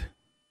 Yes, Todd.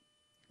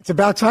 It's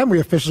about time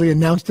we officially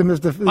announced him as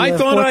the. I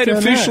thought I'd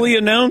officially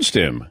announced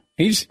him.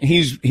 He's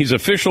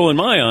official in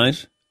my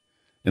eyes,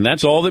 and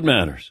that's all that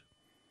matters.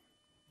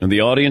 And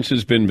the audience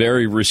has been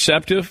very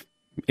receptive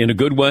in a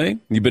good way.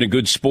 You've been a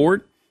good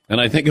sport. And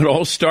I think it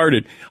all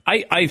started.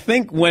 I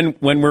think when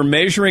we're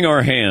measuring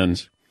our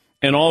hands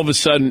and all of a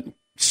sudden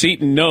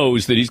Seton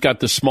knows that he's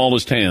got the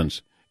smallest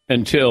hands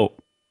until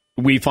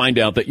we find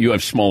out that you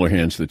have smaller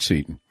hands than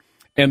Seton.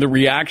 And the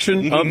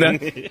reaction of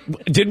that.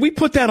 Did we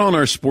put that on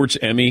our Sports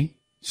Emmy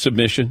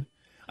submission?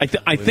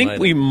 I think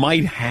we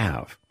might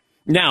have.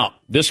 Now,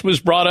 this was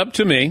brought up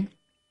to me.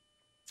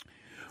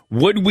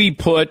 Would we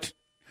put,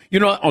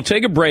 I'll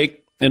take a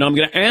break and I'm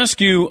going to ask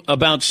you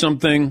about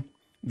something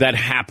that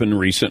happened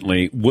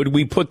recently. Would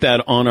we put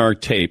that on our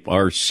tape,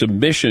 our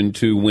submission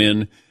to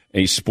win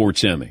a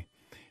Sports Emmy?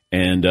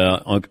 And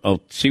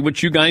I'll see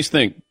what you guys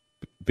think,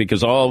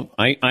 because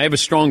I have a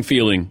strong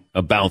feeling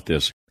about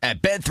this.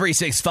 At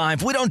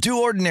Bet365, we don't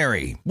do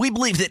ordinary. We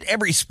believe that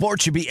every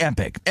sport should be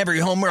epic. Every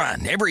home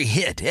run, every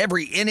hit,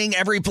 every inning,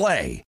 every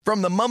play.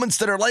 From the moments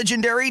that are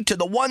legendary to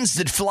the ones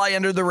that fly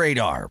under the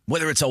radar.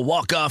 Whether it's a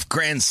walk-off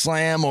grand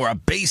slam or a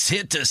base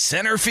hit to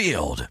center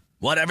field.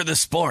 Whatever the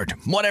sport,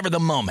 whatever the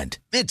moment,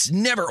 it's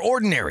never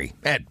ordinary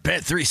at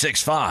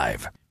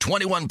Bet365.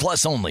 21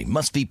 plus only.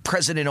 Must be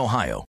present in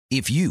Ohio.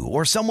 If you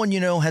or someone you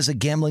know has a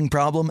gambling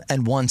problem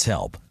and wants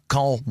help,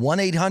 call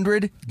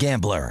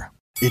 1-800-GAMBLER.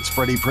 It's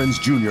Freddie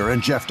Prinze Jr.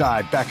 and Jeff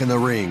Dye back in the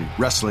ring.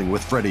 Wrestling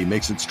with Freddie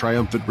makes its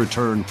triumphant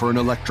return for an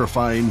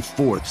electrifying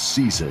 4th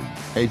season.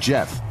 Hey,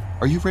 Jeff,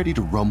 are you ready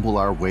to rumble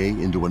our way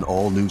into an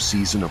all-new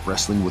season of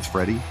Wrestling with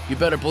Freddie? You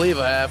better believe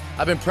I have.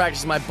 I've been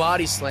practicing my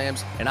body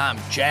slams, and I'm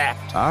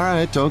jacked. All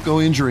right, don't go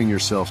injuring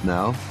yourself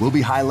now. We'll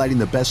be highlighting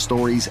the best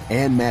stories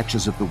and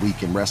matches of the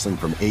week in wrestling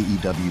from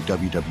AEW,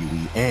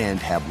 WWE, and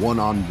have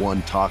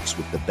one-on-one talks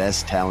with the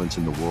best talents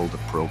in the world of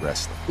pro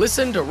wrestling.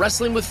 Listen to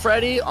Wrestling with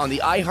Freddie on the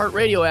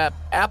iHeartRadio app,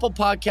 Apple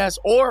Podcasts,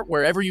 or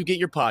wherever you get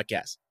your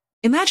podcasts.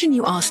 Imagine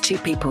you ask 2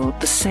 people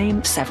the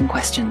same 7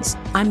 questions.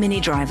 I'm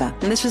Minnie Driver,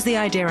 and this was the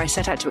idea I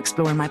set out to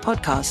explore in my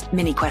podcast,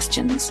 Minnie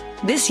Questions.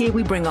 This year,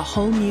 we bring a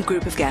whole new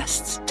group of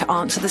guests to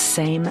answer the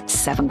same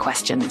 7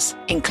 questions,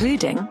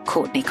 including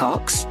Courtney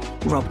Cox,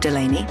 Rob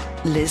Delaney,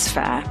 Liz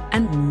Phair,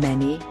 and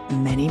many,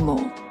 many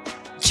more.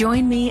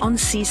 Join me on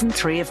Season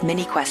 3 of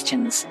Minnie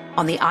Questions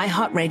on the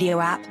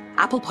iHeartRadio app,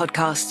 Apple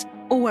Podcasts,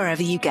 or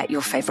wherever you get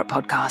your favorite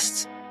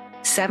podcasts.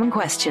 7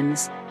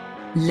 questions,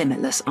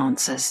 limitless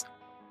answers.